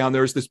poster down,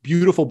 there's this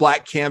beautiful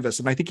black canvas.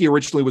 And I think he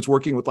originally was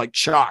working with like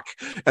chalk,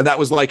 and that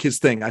was like his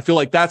thing. I feel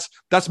like that's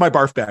my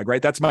barf bag,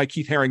 right? That's my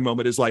Keith Haring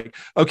moment, is like,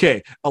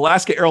 okay,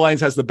 Alaska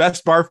Airlines has the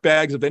best barf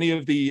bags of any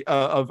of the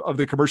of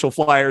the commercial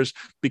flyers,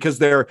 because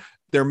they're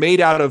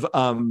made out of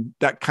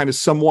that kind of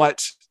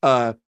somewhat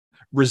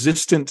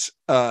resistant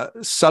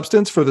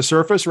substance for the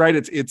surface, right?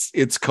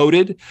 It's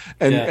coated,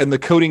 and the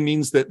coating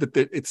means that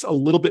it's a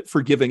little bit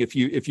forgiving. If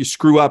you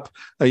screw up,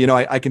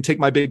 I can take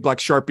my big black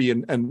Sharpie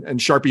and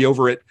Sharpie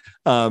over it.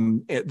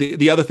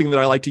 The other thing that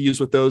I like to use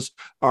with those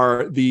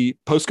are the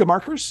Posca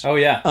markers. Oh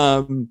yeah.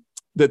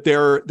 That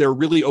they're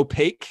really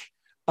opaque.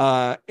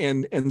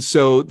 And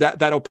so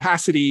that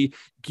opacity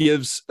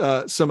gives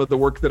some of the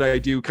work that I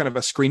do kind of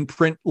a screen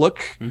print look.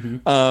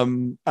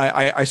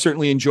 I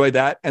certainly enjoy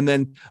that. And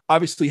then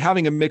obviously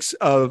having a mix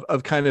of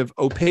kind of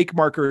opaque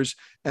markers,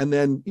 and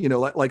then,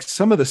 like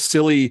some of the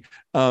silly,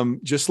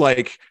 just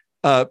like,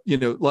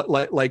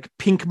 like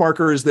pink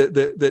markers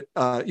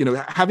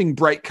that having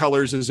bright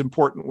colors is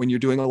important when you're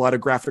doing a lot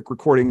of graphic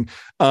recording,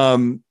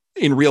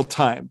 in real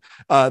time.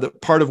 The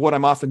part of what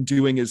I'm often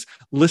doing is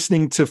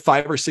listening to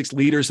 5 or 6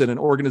 leaders in an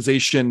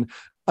organization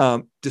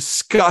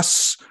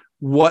discuss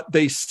what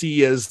they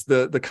see as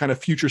the kind of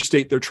future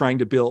state they're trying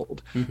to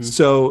build.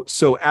 So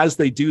as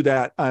they do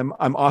that, I'm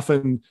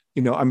often,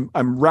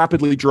 I'm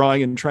rapidly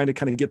drawing and trying to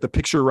kind of get the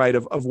picture right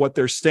of what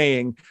they're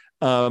saying.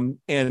 And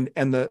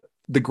the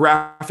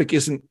graphic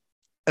isn't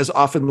as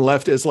often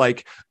left as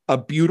like a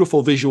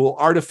beautiful visual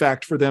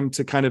artifact for them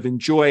to kind of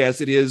enjoy,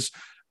 as it is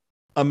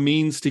a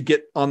means to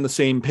get on the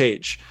same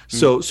page.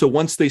 So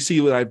once they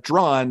see what I've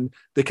drawn,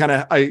 they kind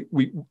of,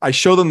 I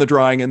show them the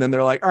drawing, and then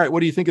they're like, all right, what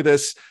do you think of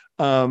this?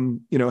 How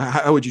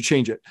would you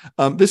change it?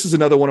 This is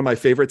another one of my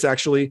favorites,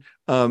 actually.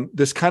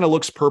 This kind of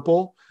looks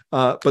purple,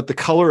 but the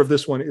color of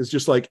this one is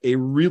just like a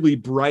really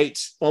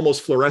bright,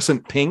 almost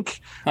fluorescent pink.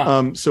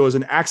 So as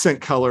an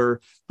accent color,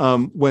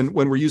 when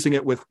we're using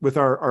it with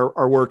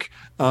our work,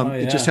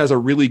 it just has a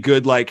really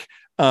good, like,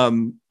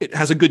 it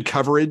has a good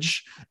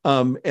coverage,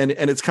 and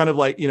it's kind of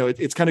like,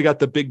 it's kind of got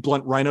the big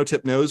blunt rhino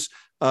tip nose,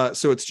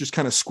 so it's just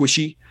kind of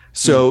squishy.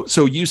 So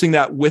using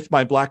that with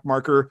my black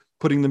marker,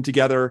 putting them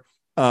together,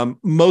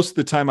 most of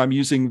the time I'm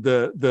using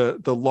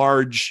the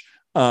large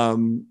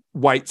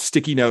white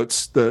sticky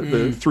notes, the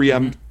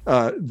 3M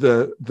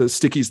the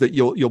stickies that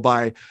you'll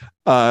buy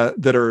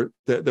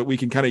that we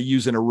can kind of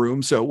use in a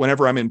room. So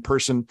whenever I'm in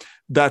person,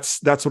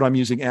 that's what I'm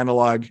using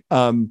analog.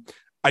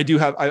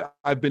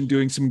 I've been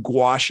doing some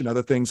gouache and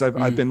other things.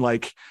 I've been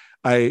like,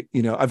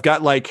 I've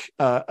got like,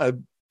 I've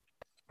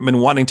been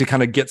wanting to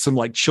kind of get some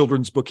like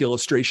children's book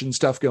illustration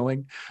stuff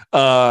going.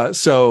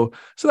 So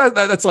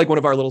that's like one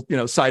of our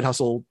little, side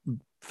hustle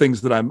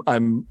things that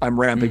I'm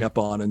ramping up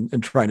on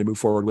and trying to move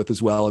forward with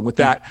as well. And with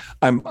that,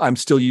 I'm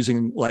still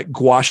using like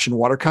gouache and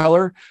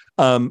watercolor,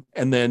 and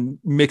then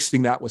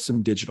mixing that with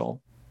some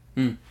digital.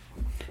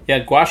 Yeah.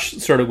 Gouache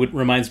sort of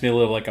reminds me a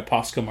little like a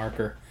Posca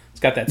marker.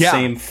 Got that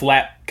same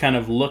flat kind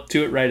of look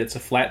to it, right? It's a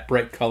flat,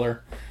 bright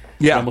color.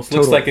 Yeah, it almost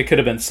looks like it could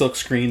have been silk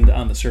screened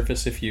on the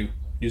surface if you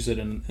use it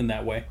in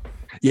that way.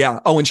 Yeah.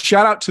 Oh, and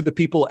shout out to the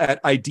people at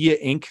Idea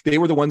Inc. They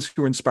were the ones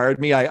who inspired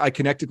me. I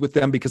connected with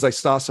them because I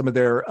saw some of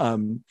their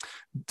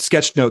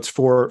sketch notes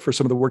for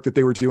some of the work that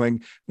they were doing,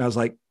 and I was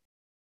like,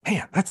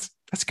 man,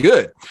 that's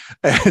good.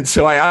 And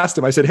so I asked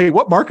him, I said, hey,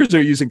 what markers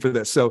are you using for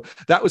this? So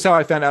that was how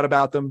I found out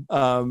about them.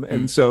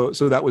 And so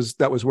that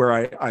was where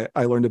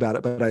I learned about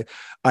it. But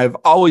I've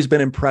always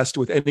been impressed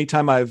with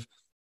anytime I've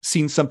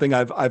seen something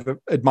I've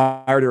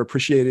admired or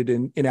appreciated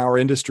in our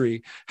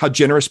industry, how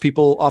generous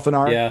people often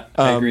are. Yeah,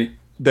 I agree.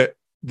 That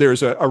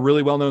there's a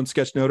really well-known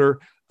sketchnoter.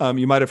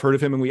 You might have heard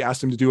of him, and we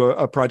asked him to do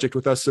a project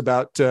with us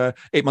about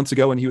 8 months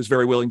ago, and he was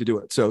very willing to do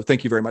it. So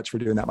thank you very much for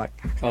doing that, Mike.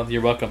 Oh,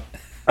 you're welcome.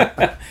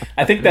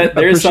 I think that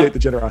there is the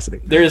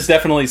generosity. There is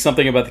definitely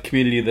something about the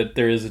community that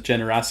there is a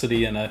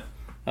generosity and a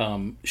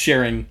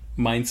sharing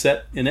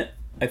mindset in it.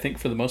 I think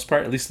for the most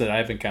part, at least that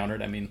I've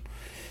encountered. I mean,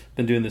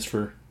 been doing this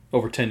for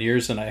over 10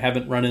 years, and I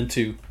haven't run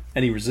into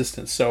any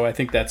resistance. So I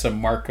think that's a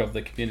mark of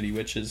the community,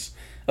 which is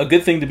a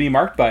good thing to be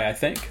marked by. I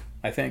think.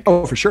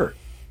 Oh, for sure.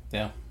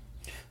 Yeah.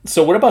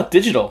 So what about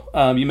digital?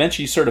 You mentioned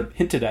you sort of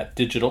hinted at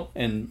digital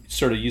and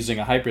sort of using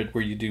a hybrid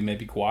where you do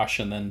maybe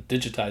gouache and then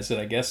digitize it,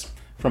 I guess,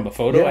 from a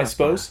photo, I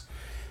suppose.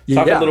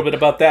 Talk a little bit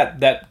about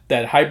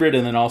that hybrid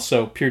and then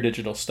also pure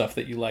digital stuff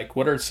that you like.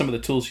 What are some of the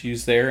tools you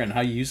use there and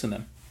how you using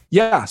them?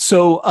 Yeah.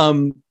 So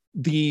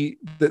the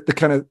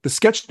kind of the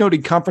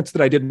sketchnoting conference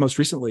that I did most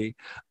recently,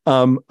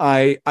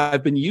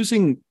 I've been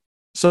using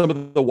some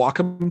of the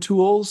Wacom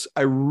tools.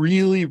 I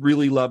really,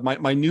 really love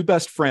my new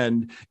best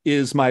friend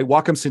is my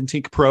Wacom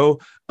Cintiq Pro.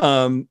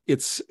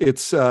 It's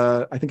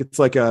I think it's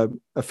like a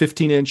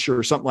 15-inch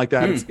or something like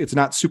that. It's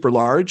not super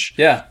large.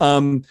 Yeah.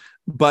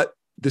 But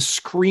the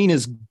screen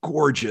is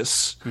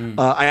gorgeous.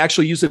 I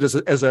actually use it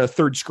as a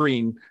third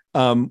screen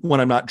when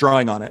I'm not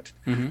drawing on it.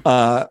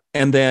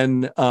 And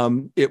then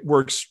it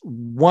works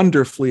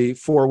wonderfully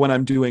for when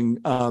I'm doing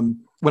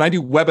when I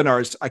do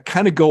webinars. I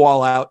kind of go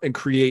all out and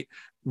create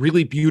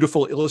really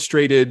beautiful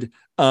illustrated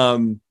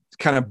kind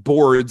of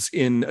boards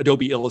in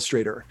Adobe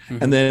Illustrator.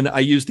 And then I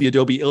use the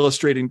Adobe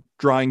Illustrating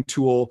drawing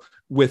tool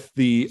with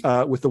the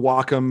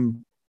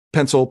Wacom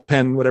pencil,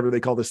 pen, whatever they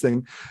call this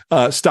thing,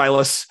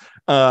 stylus.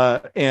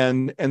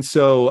 And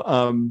so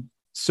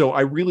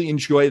I really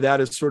enjoy that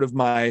as sort of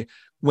my,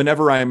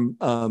 whenever I'm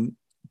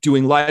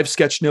doing live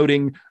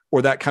sketchnoting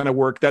or that kind of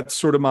work, that's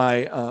sort of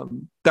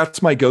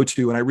that's my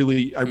go-to. And I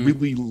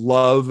really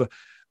love,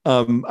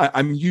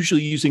 I'm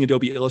usually using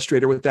Adobe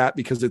Illustrator with that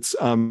because it's,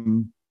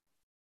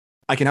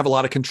 I can have a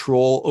lot of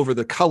control over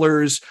the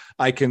colors.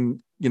 I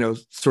can,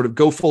 sort of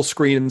go full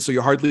screen. And so you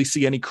hardly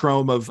see any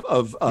chrome of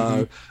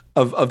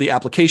the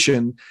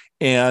application.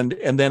 And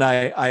then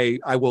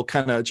I will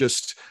kind of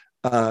just,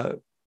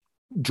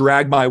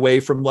 drag my way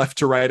from left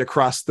to right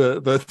across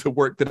the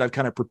work that I've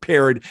kind of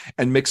prepared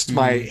and mixed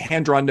my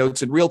hand-drawn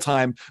notes in real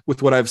time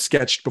with what I've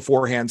sketched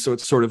beforehand. So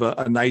it's sort of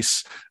a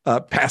nice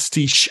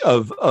pastiche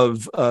of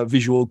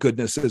visual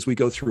goodness as we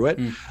go through it.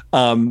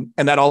 And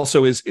that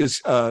also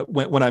is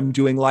when I'm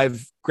doing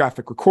live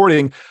graphic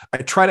recording, I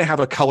try to have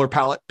a color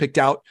palette picked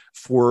out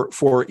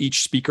for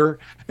each speaker.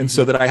 And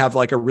so that I have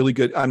like a really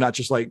good, I'm not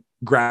just like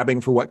grabbing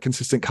for what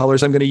consistent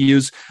colors I'm going to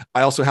use.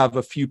 I also have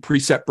a few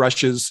preset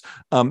brushes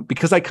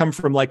because I come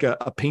from like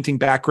a painting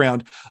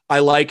background. I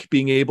like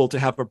being able to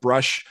have a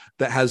brush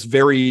that has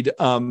varied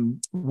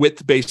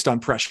width based on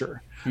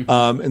pressure.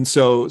 And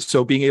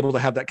so being able to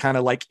have that kind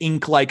of like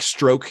ink-like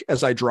stroke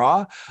as I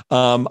draw,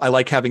 I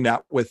like having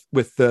that with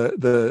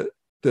the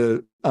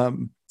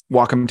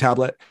Wacom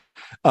tablet.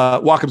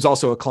 Wacom's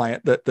also a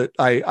client that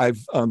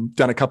I've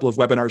done a couple of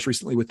webinars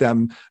recently with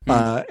them,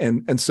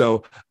 and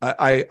so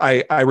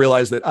I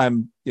realize that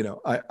I'm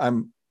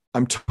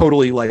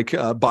totally like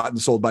bought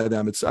and sold by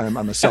them.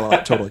 I'm a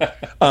sellout totally.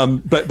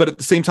 But at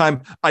the same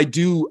time, I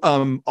do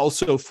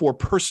also for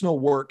personal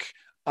work.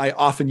 I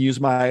often use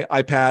my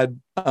iPad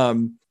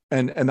and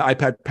the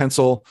iPad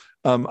Pencil.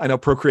 I know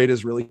Procreate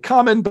is really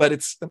common, but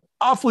it's an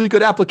awfully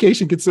good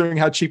application considering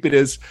how cheap it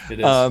is. It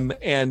is.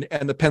 And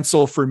the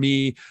pencil for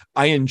me,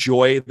 I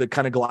enjoy the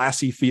kind of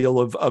glassy feel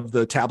of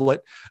the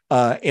tablet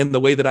and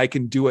the way that I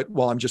can do it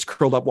while I'm just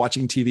curled up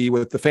watching TV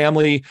with the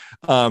family.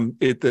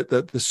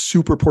 The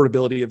super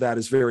portability of that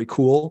is very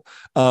cool.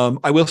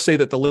 I will say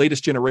that the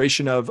latest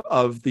generation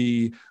of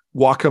the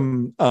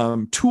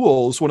Wacom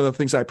tools, one of the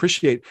things I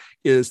appreciate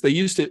is it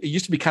used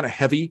to be kind of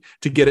heavy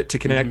to get it to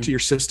connect to your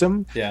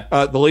system. Yeah.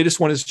 The latest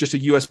one is just a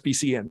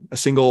USB-C in, a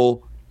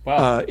single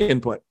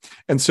input.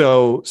 And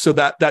so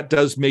that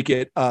does make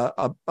it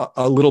a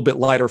little bit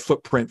lighter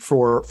footprint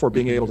for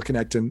being able to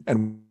connect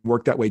and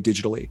work that way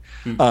digitally.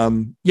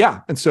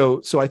 And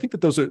so I think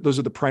that those are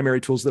the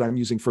primary tools that I'm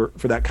using for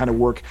that kind of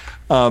work.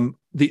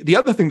 The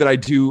other thing that I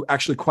do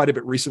actually quite a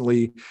bit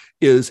recently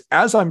is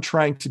as I'm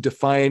trying to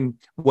define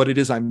what it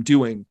is I'm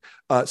doing,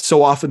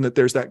 so often that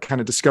there's that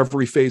kind of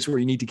discovery phase where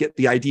you need to get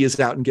the ideas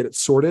out and get it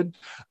sorted.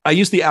 I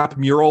use the app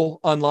Mural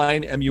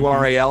online,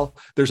 Mural.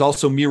 There's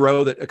also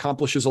Miro that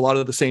accomplishes a lot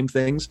of the same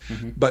things,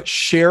 but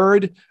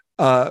shared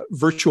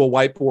virtual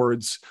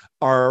whiteboards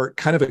are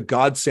kind of a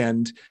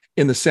godsend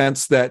in the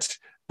sense that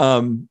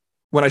when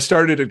I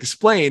started to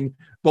explain,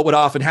 what would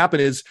often happen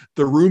is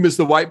the room is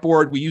the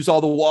whiteboard. We use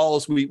all the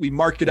walls. We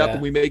mark it up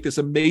and we make this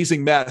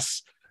amazing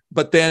mess.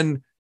 But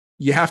then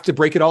you have to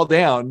break it all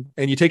down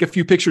and you take a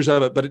few pictures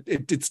of it, but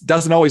it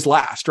doesn't always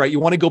last, right? You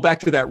want to go back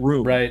to that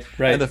room. Right.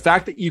 And the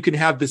fact that you can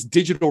have this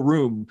digital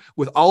room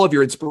with all of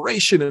your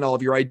inspiration and all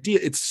of your idea,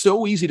 it's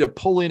so easy to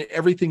pull in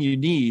everything you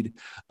need.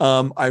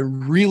 I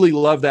really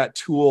love that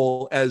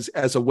tool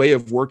as a way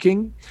of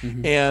working.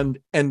 And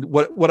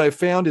what I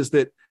found is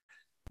that,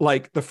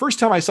 like, the first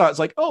time I saw it, it's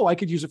like, oh, I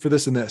could use it for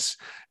this and this.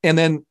 And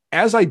then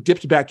as I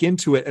dipped back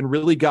into it and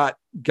really got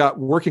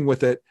working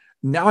with it,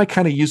 now I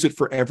kind of use it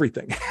for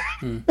everything.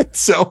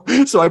 So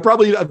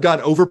I've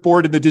gone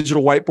overboard in the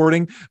digital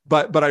whiteboarding,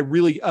 but I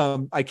really,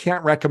 I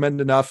can't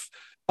recommend enough.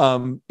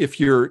 If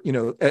you're,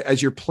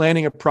 as you're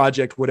planning a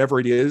project, whatever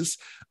it is,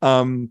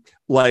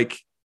 like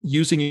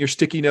using your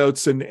sticky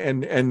notes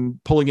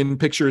and pulling in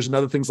pictures and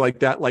other things like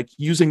that, like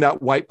using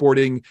that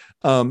whiteboarding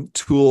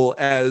tool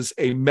as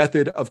a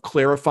method of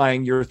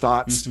clarifying your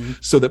thoughts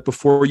so that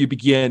before you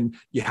begin,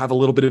 you have a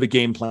little bit of a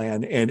game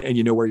plan and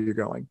you know where you're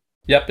going.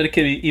 Yep, but it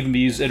can even be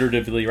used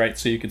iteratively, right?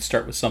 So you could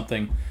start with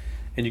something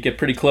and you get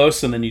pretty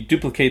close and then you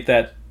duplicate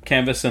that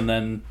canvas and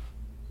then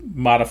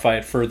modify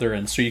it further.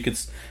 And so you can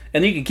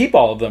keep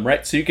all of them,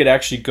 right? So you could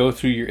actually go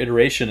through your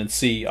iteration and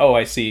see, oh,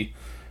 I see,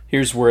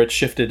 here's where it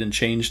shifted and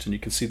changed, and you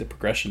can see the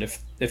progression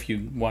if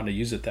you want to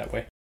use it that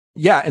way.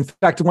 Yeah. In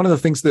fact, one of the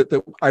things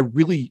that I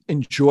really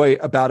enjoy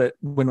about it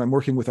when I'm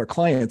working with our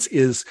clients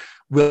is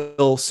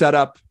we'll set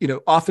up,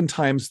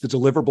 oftentimes the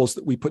deliverables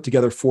that we put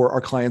together for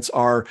our clients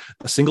are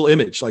a single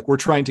image. Like, we're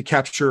trying to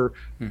capture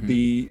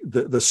the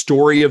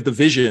story of the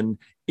vision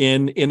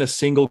in a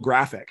single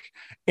graphic.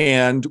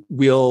 And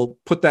we'll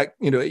put that,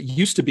 it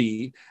used to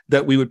be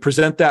that we would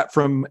present that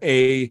from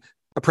a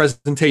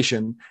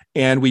presentation,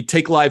 and we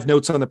take live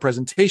notes on the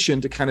presentation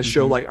to kind of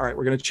show, like, all right,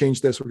 we're going to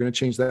change this, we're going to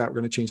change that, we're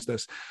going to change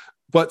this.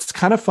 What's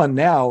kind of fun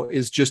now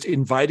is just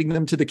inviting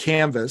them to the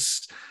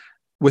canvas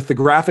with the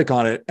graphic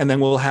on it, and then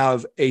we'll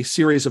have a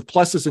series of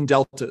pluses and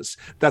deltas.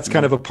 That's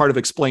kind of a part of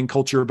Explain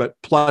culture, but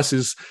plus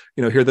is,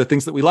 here are the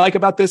things that we like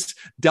about this.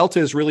 Delta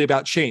is really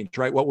about change,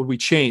 right? What would we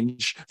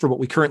change from what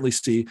we currently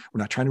see? We're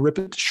not trying to rip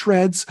it to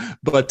shreds,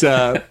 but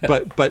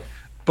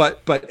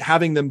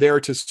having them there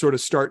to sort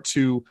of start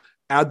to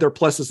add their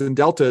pluses and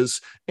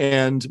deltas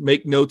and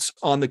make notes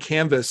on the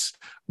canvas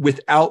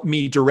without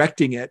me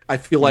directing it. I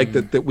feel like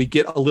that we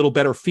get a little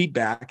better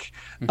feedback,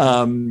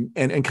 and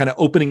kind of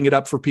opening it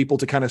up for people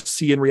to kind of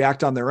see and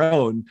react on their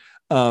own.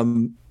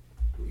 I'm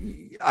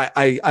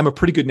a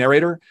pretty good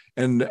narrator,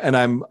 and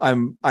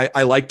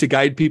I like to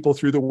guide people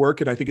through the work.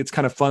 And I think it's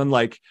kind of fun.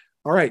 Like,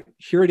 all right,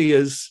 here it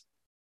is.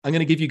 I'm going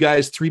to give you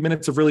guys 3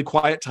 minutes of really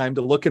quiet time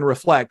to look and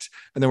reflect.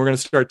 And then we're going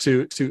to start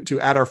to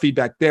add our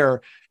feedback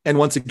there. And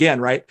once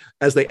again, right,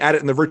 as they add it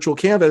in the virtual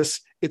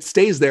canvas, it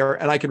stays there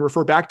and I can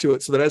refer back to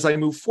it so that as I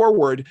move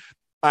forward,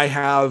 I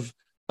have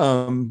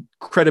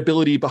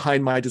credibility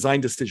behind my design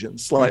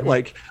decisions.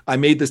 Like I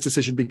made this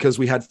decision because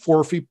we had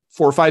four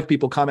or five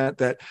people comment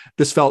that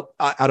this felt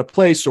out of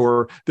place,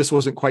 or this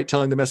wasn't quite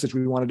telling the message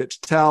we wanted it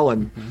to tell.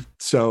 And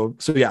so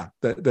yeah,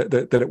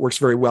 that it works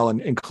very well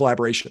in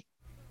collaboration.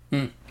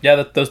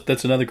 Yeah,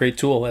 that's another great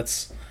tool.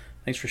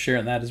 Thanks for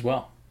sharing that as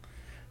well.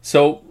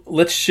 So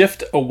let's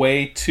shift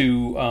away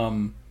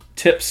to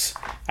tips.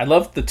 I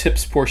love the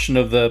tips portion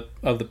of the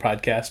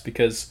podcast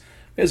because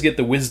we always get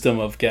the wisdom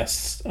of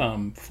guests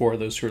for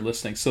those who are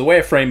listening. So the way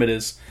I frame it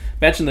is,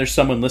 imagine there's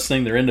someone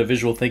listening, they're into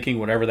visual thinking,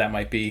 whatever that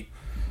might be,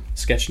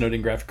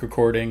 sketchnoting, graphic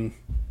recording,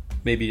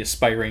 maybe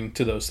aspiring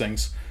to those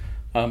things.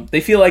 They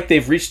feel like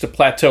they've reached a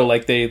plateau,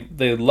 like they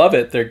love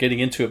it, they're getting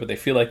into it, but they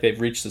feel like they've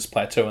reached this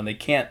plateau and they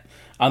can't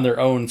on their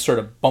own sort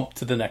of bump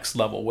to the next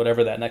level,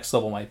 whatever that next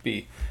level might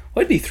be.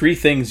 What would be 3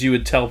 things you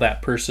would tell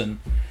that person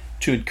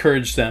to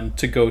encourage them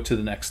to go to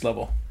the next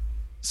level?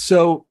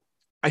 So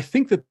I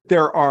think that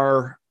there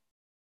are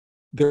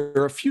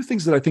a few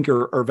things that I think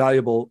are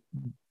valuable.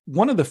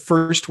 One of the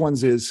first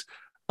ones is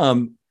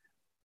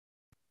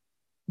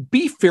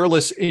be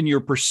fearless in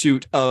your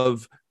pursuit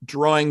of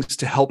drawings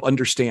to help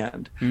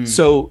understand.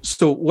 So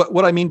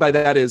what I mean by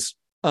that is,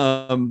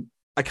 I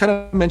kind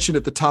of mentioned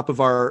at the top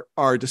of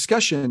our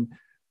discussion,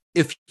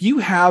 if you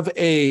have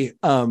an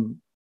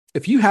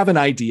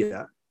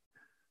idea,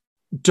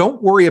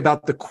 don't worry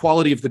about the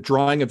quality of the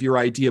drawing of your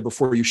idea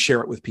before you share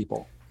it with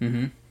people.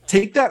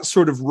 Take that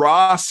sort of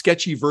raw,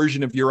 sketchy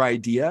version of your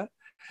idea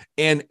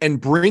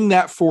and bring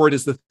that forward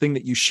as the thing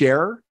that you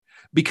share,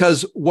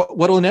 because what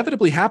will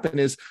inevitably happen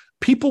is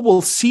people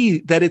will see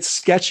that it's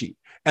sketchy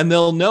and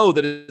they'll know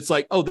that it's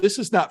like, oh, this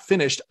is not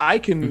finished. I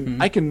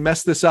can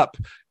mess this up.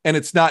 And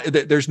it's not,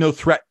 there's no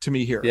threat to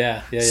me here.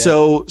 Yeah.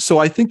 So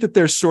I think that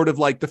there's sort of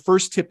like, the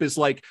first tip is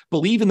like,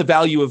 believe in the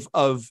value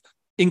of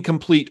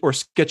incomplete or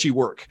sketchy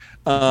work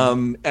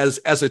as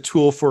a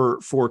tool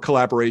for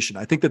collaboration.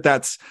 I think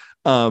that's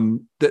a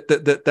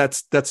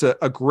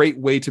great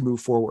way to move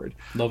forward.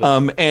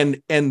 Love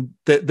it. And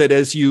that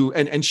as you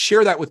and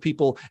share that with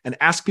people and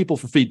ask people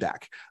for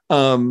feedback.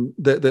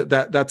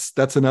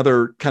 That's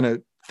another kind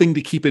of thing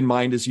to keep in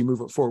mind as you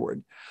move it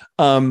forward.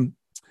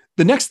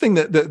 The next thing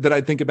that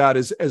I think about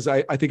is, as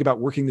I think about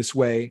working this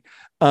way,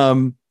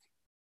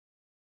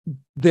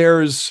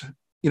 there's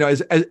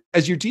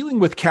as you're dealing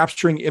with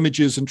capturing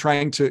images and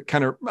trying to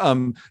kind of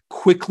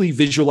quickly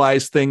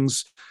visualize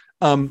things,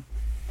 don't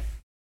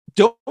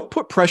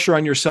put pressure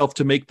on yourself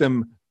to make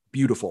them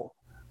beautiful.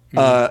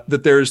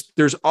 That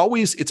there's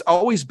always, it's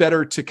always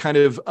better to kind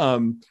of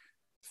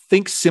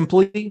think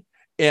simply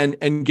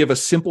and give a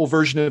simple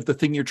version of the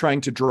thing you're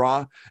trying to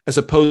draw, as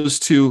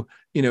opposed to,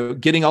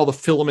 getting all the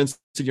filaments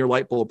in your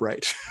light bulb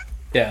right.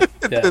 Yeah.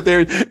 that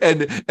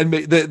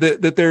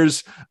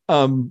there's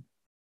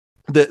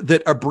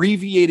that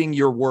abbreviating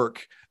your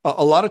work.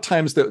 A lot of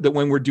times that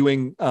when we're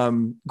doing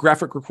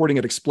graphic recording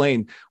at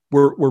Explain,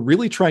 we're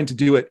really trying to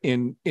do it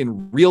in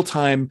real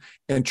time,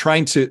 and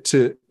trying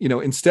to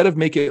instead of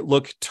make it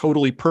look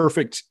totally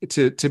perfect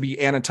to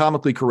be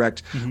anatomically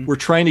correct, we're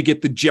trying to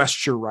get the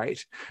gesture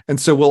right.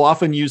 And so we'll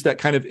often use that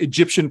kind of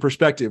Egyptian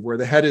perspective where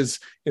the head is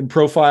in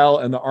profile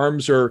and the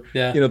arms are,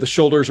 the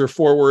shoulders are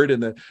forward,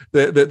 and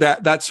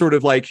that sort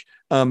of like,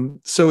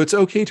 so it's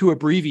okay to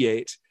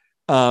abbreviate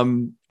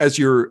as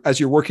you're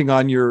working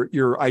on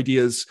your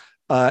ideas,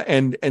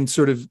 and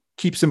sort of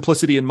keep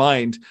simplicity in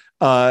mind,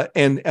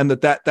 and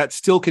that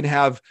still can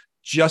have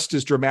just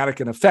as dramatic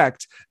an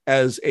effect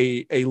as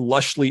a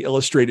lushly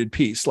illustrated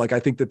piece. Like, I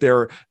think that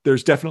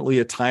there's definitely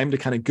a time to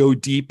kind of go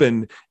deep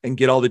and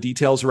get all the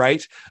details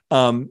right.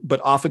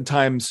 But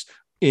oftentimes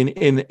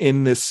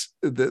in this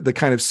the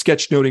kind of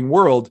sketchnoting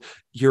world,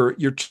 you're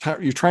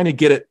trying to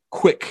get it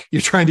quick.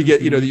 You're trying to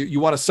get, you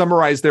want to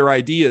summarize their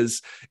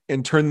ideas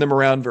and turn them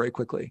around very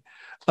quickly.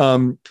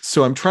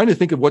 So I'm trying to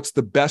think of what's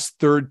the best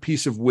third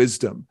piece of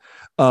wisdom.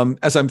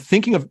 As I'm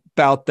thinking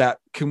about that,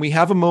 can we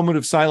have a moment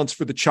of silence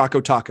for the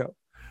Choco Taco?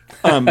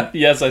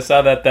 Yes, I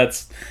saw that.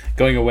 That's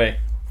going away.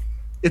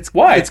 It's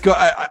why it's go.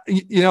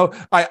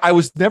 I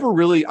was never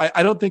really.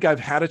 I don't think I've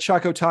had a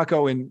Choco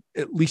Taco in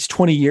at least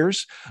 20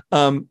 years.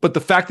 But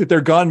the fact that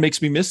they're gone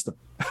makes me miss them.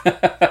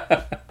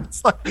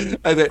 It's like,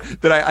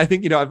 I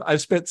think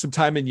I've spent some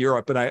time in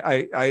Europe, and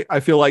I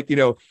feel like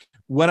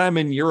when I'm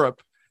in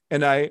Europe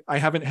and I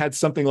haven't had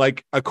something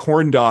like a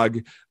corn dog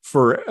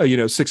for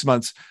 6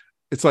 months,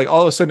 it's like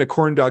all of a sudden a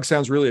corn dog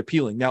sounds really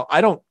appealing. Now,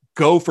 I don't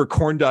go for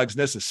corn dogs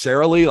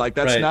necessarily, like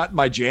that's not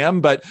my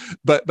jam, but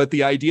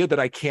the idea that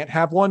I can't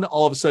have one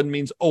all of a sudden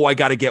means, oh, I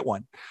got to get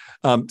one.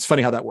 It's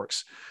funny how that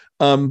works.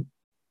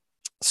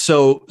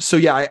 So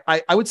yeah,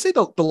 I would say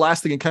the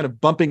last thing in kind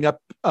of bumping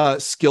up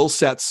skill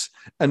sets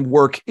and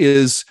work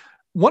is,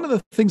 one of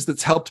the things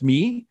that's helped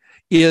me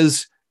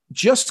is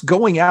just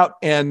going out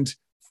and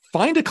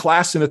find a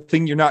class in a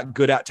thing you're not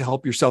good at to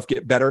help yourself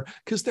get better,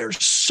 because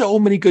there's so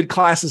many good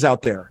classes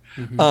out there.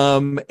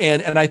 And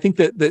I think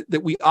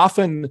that we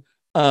often,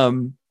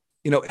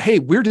 hey,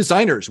 we're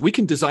designers. We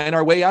can design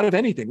our way out of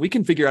anything. We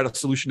can figure out a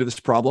solution to this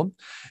problem.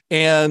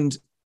 And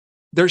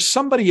there's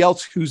somebody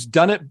else who's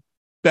done it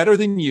better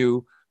than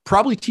you,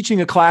 probably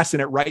teaching a class in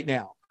it right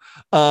now.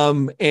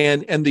 And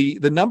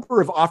the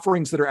number of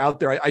offerings that are out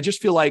there, I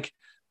just feel like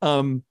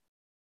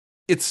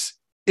it's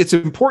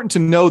important to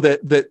know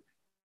that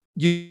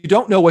you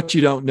don't know what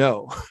you don't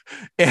know.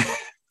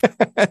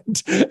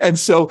 And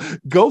so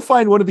go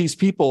find one of these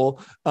people,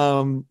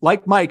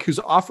 like Mike, who's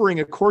offering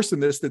a course in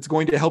this that's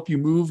going to help you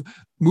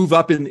move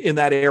up in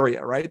that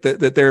area, right?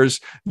 That there's,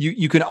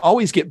 you can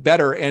always get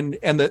better. And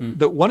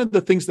that one of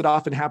the things that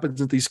often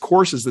happens in these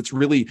courses that's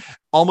really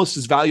almost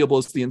as valuable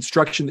as the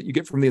instruction that you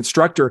get from the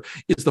instructor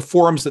is the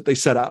forums that they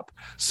set up.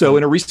 So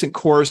in a recent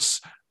course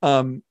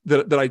that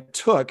I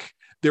took,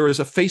 there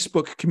was a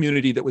Facebook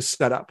community that was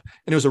set up,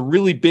 and it was a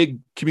really big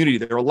community.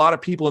 There were a lot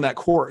of people in that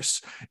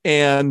course.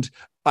 And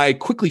I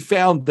quickly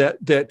found that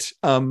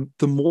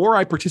the more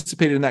I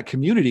participated in that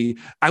community,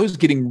 I was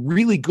getting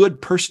really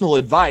good personal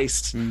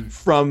advice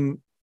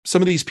from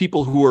some of these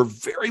people who are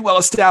very well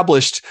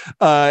established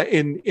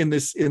in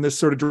this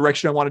sort of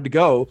direction I wanted to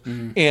go.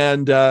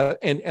 And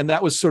that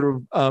was sort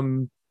of,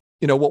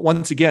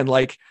 once again,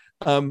 like,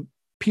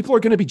 people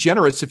are going to be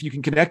generous if you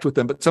can connect with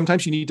them, but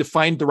sometimes you need to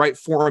find the right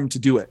forum to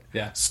do it.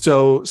 Yeah.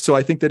 So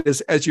I think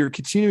that as you're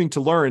continuing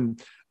to learn,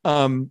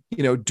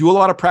 do a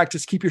lot of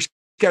practice, keep your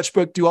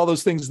sketchbook, do all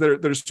those things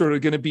that are sort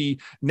of going to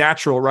be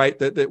natural, right?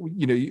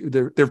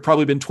 There've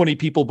probably been 20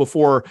 people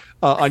before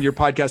on your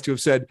podcast who have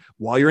said,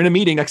 while you're in a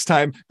meeting next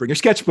time, bring your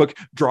sketchbook,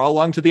 draw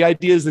along to the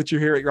ideas that you're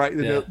hearing, right?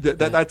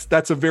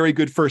 That's a very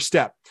good first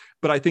step.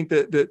 But I think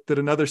that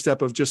another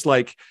step of just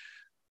like,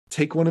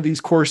 take one of these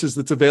courses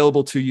that's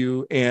available to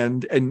you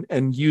and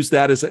use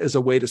that as a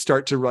way to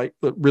start to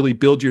really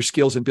build your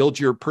skills and build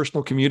your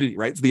personal community,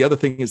 right? So the other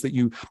thing is that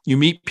you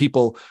meet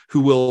people who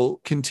will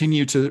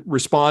continue to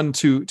respond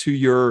to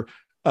your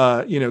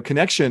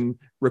connection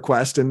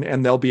request,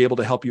 and they'll be able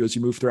to help you as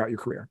you move throughout your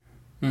career.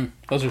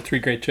 Those are 3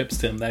 great tips,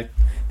 Tim.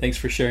 Thanks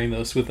for sharing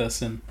those with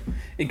us and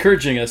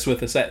encouraging us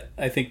with us.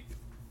 I think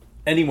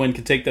anyone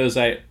can take those.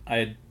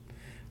 I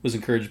was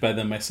encouraged by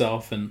them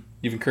myself, and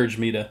you've encouraged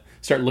me to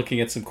start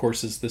looking at some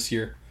courses this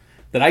year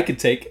that I could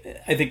take.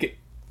 I think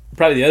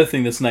probably the other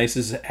thing that's nice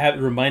is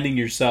reminding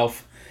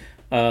yourself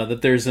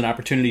that there's an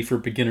opportunity for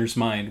beginner's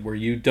mind where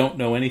you don't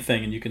know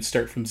anything and you can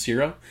start from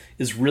zero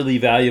is really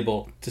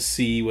valuable to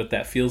see what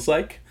that feels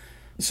like,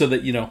 so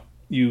that,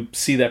 you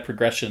see that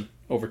progression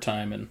over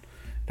time, and it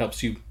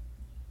helps you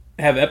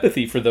have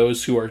empathy for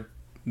those who are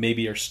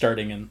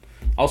starting and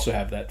also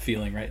have that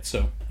feeling, right?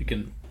 So you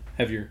can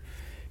have your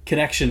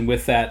connection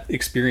with that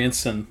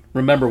experience and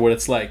remember what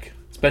it's like,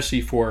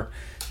 especially for,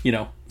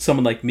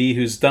 someone like me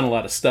who's done a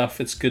lot of stuff.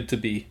 It's good to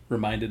be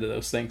reminded of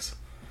those things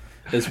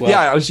as well.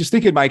 Yeah, I was just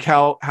thinking, Mike,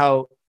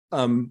 how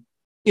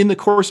in the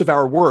course of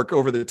our work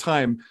over the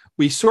time,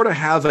 we sort of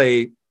have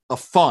a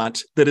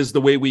font that is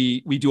the way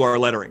we do our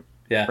lettering.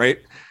 Yeah. Right.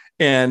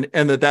 And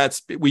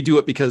that's we do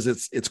it because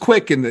it's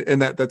quick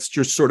and that's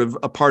just sort of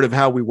a part of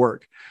how we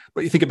work.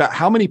 But you think about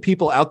how many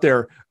people out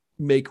there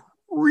make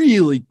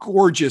really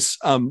gorgeous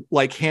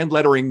like hand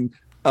lettering,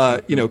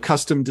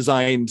 custom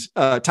designed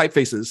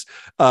typefaces.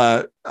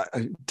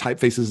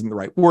 Typeface isn't the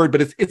right word,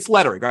 but it's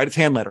lettering, right? It's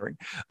hand lettering.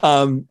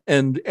 And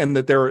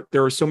that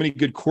there are so many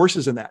good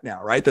courses in that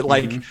now, right? That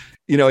like,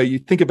 you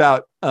think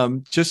about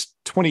just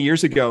 20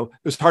 years ago, it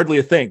was hardly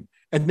a thing.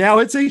 And now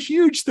it's a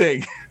huge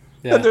thing.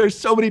 Yeah. There's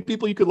so many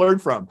people you could learn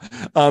from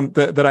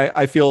that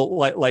I feel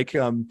like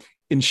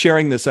in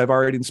sharing this, I've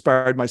already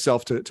inspired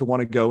myself to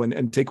want to go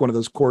and take one of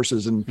those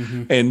courses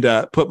and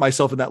put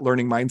myself in that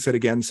learning mindset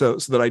again. So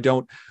that I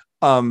don't,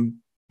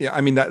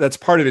 that's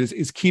part of it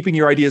is keeping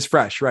your ideas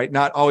fresh, right?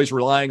 Not always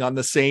relying on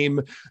the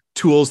same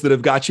tools that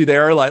have got you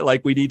there.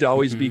 Like we need to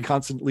always be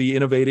constantly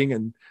innovating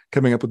and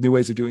coming up with new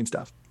ways of doing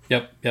stuff.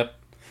 Yep.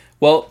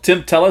 Well,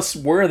 Tim, tell us,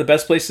 where are the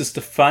best places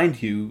to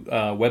find you?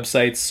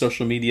 Websites,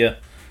 social media,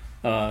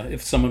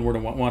 if someone were to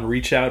want to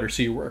reach out or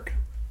see your work.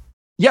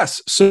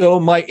 Yes. So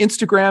my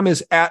Instagram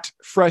is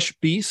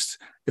 @FreshBeast.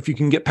 If you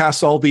can get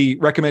past all the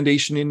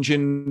recommendation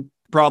engine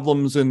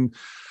problems and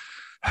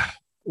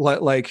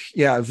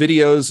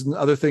videos and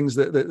other things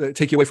that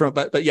take you away from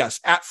it. But yes,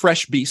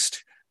 @FreshBeast.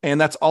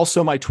 And that's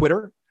also my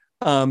Twitter.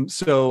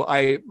 So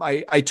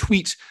I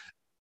tweet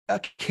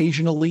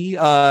occasionally,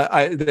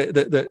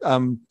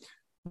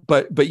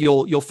 but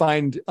you'll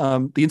find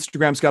the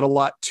Instagram's got a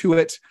lot to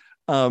it.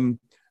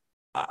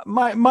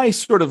 My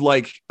sort of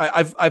like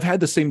I've had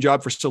the same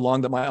job for so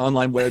long that my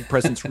online web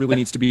presence really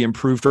needs to be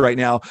improved right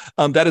now.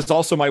 That is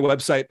also my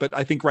website, but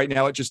I think right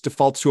now it just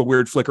defaults to a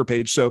weird Flickr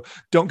page. So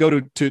don't go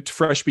to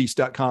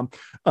freshbeast.com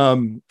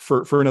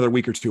for another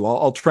week or two.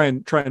 I'll try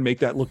and make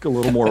that look a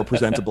little more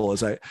presentable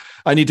as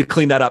I need to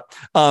clean that up.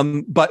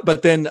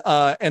 But then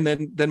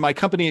my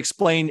company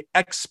Explain,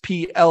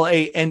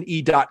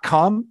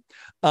 xplane.com.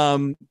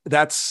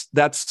 That's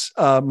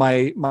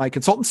my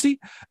consultancy,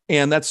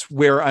 and that's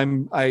where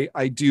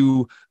I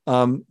do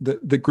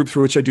the group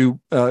through which I do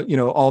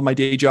all my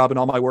day job and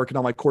all my work and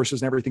all my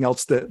courses and everything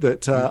else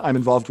that I'm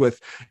involved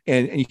with,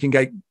 and you can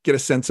get a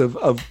sense of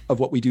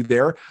what we do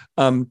there.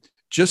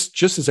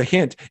 Just as a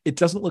hint, it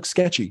doesn't look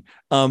sketchy.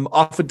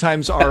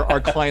 Oftentimes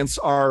our clients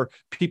are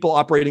people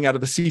operating out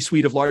of the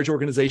C-suite of large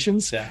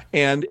organizations,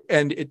 and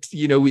it's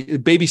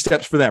baby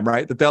steps for them,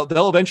 right? That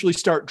they'll eventually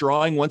start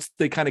drawing once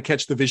they kind of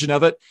catch the vision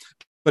of it.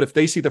 But if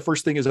they see the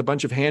first thing is a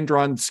bunch of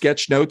hand-drawn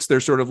sketch notes, they're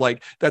sort of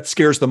like, that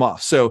scares them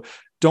off. So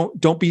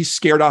don't be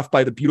scared off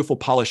by the beautiful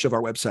polish of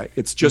our website.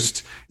 It's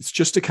just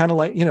to kind of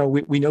like,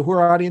 we know who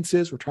our audience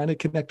is. We're trying to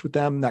connect with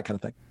them, that kind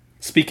of thing.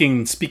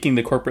 Speaking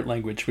the corporate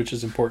language, which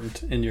is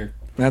important in your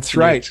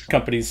your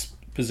company's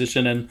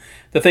position. And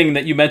the thing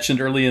that you mentioned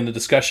early in the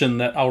discussion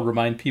that I'll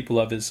remind people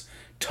of is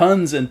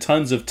tons and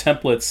tons of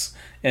templates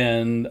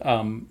and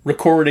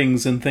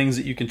recordings and things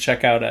that you can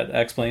check out at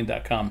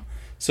xplane.com.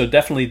 So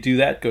definitely do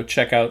that. Go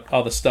check out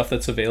all the stuff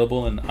that's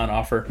available and on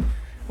offer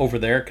over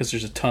there, because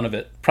there's a ton of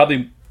it.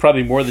 Probably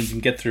more than you can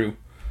get through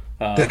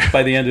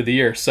by the end of the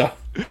year. So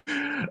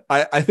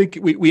I think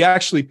we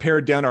actually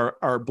pared down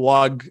our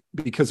blog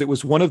because it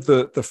was one of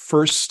the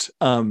first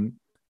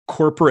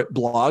corporate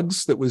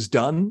blogs that was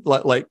done.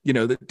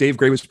 That Dave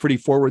Gray was pretty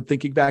forward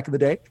thinking back in the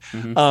day.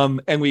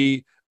 And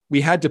we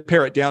had to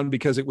pare it down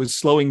because it was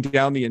slowing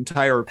down the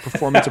entire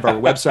performance of our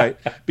website,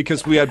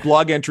 because we had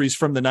blog entries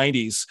from the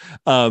 90s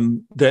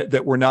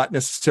that were not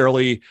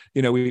necessarily,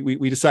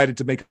 we decided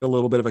to make a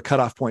little bit of a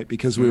cutoff point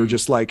because we were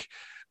just like,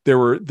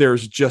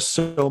 there's just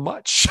so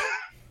much.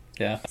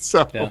 Yeah.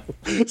 So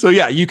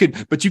yeah, you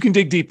can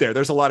dig deep there.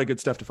 There's a lot of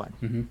good stuff to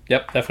find.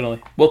 Yep,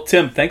 definitely. Well,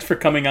 Tim, thanks for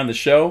coming on the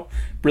show.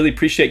 Really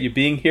appreciate you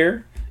being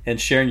here and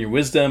sharing your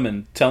wisdom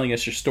and telling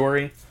us your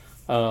story.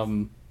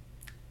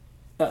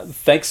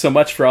 Thanks so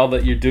much for all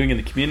that you're doing in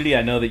the community.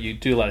 I know that you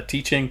do a lot of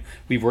teaching.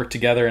 We've worked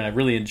together, and I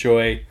really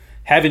enjoy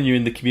having you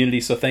in the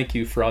community. So thank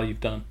you for all you've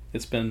done.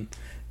 It's been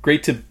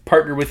great to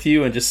partner with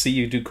you and just see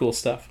you do cool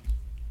stuff.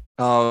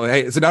 Oh,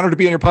 hey, it's an honor to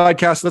be on your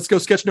podcast. Let's go,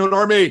 Sketchnote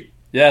Army.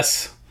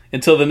 Yes.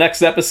 Until the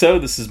next episode,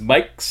 this is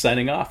Mike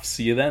signing off.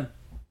 See you then.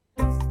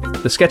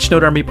 The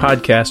Sketchnote Army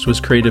podcast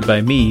was created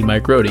by me,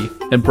 Mike Rohde,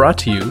 and brought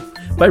to you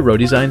by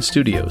Rohdesign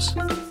Studios.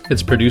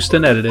 It's produced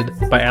and edited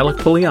by Alec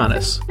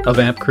Polianis of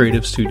AMP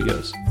Creative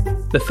Studios.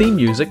 The theme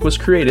music was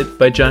created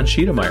by John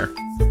Schiedermeyer.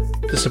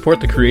 To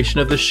support the creation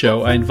of this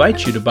show, I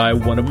invite you to buy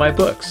one of my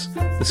books,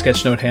 the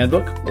Sketchnote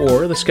Handbook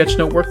or the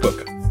Sketchnote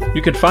Workbook.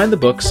 You can find the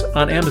books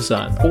on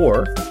Amazon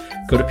or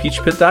go to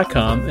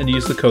peachpit.com and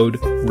use the code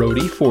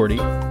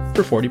ROHDE40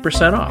 for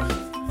 40% off.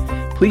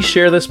 Please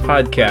share this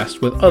podcast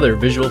with other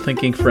visual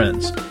thinking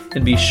friends,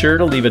 and be sure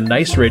to leave a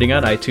nice rating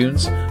on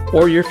iTunes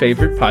or your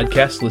favorite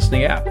podcast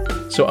listening app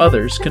so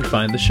others can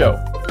find the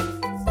show.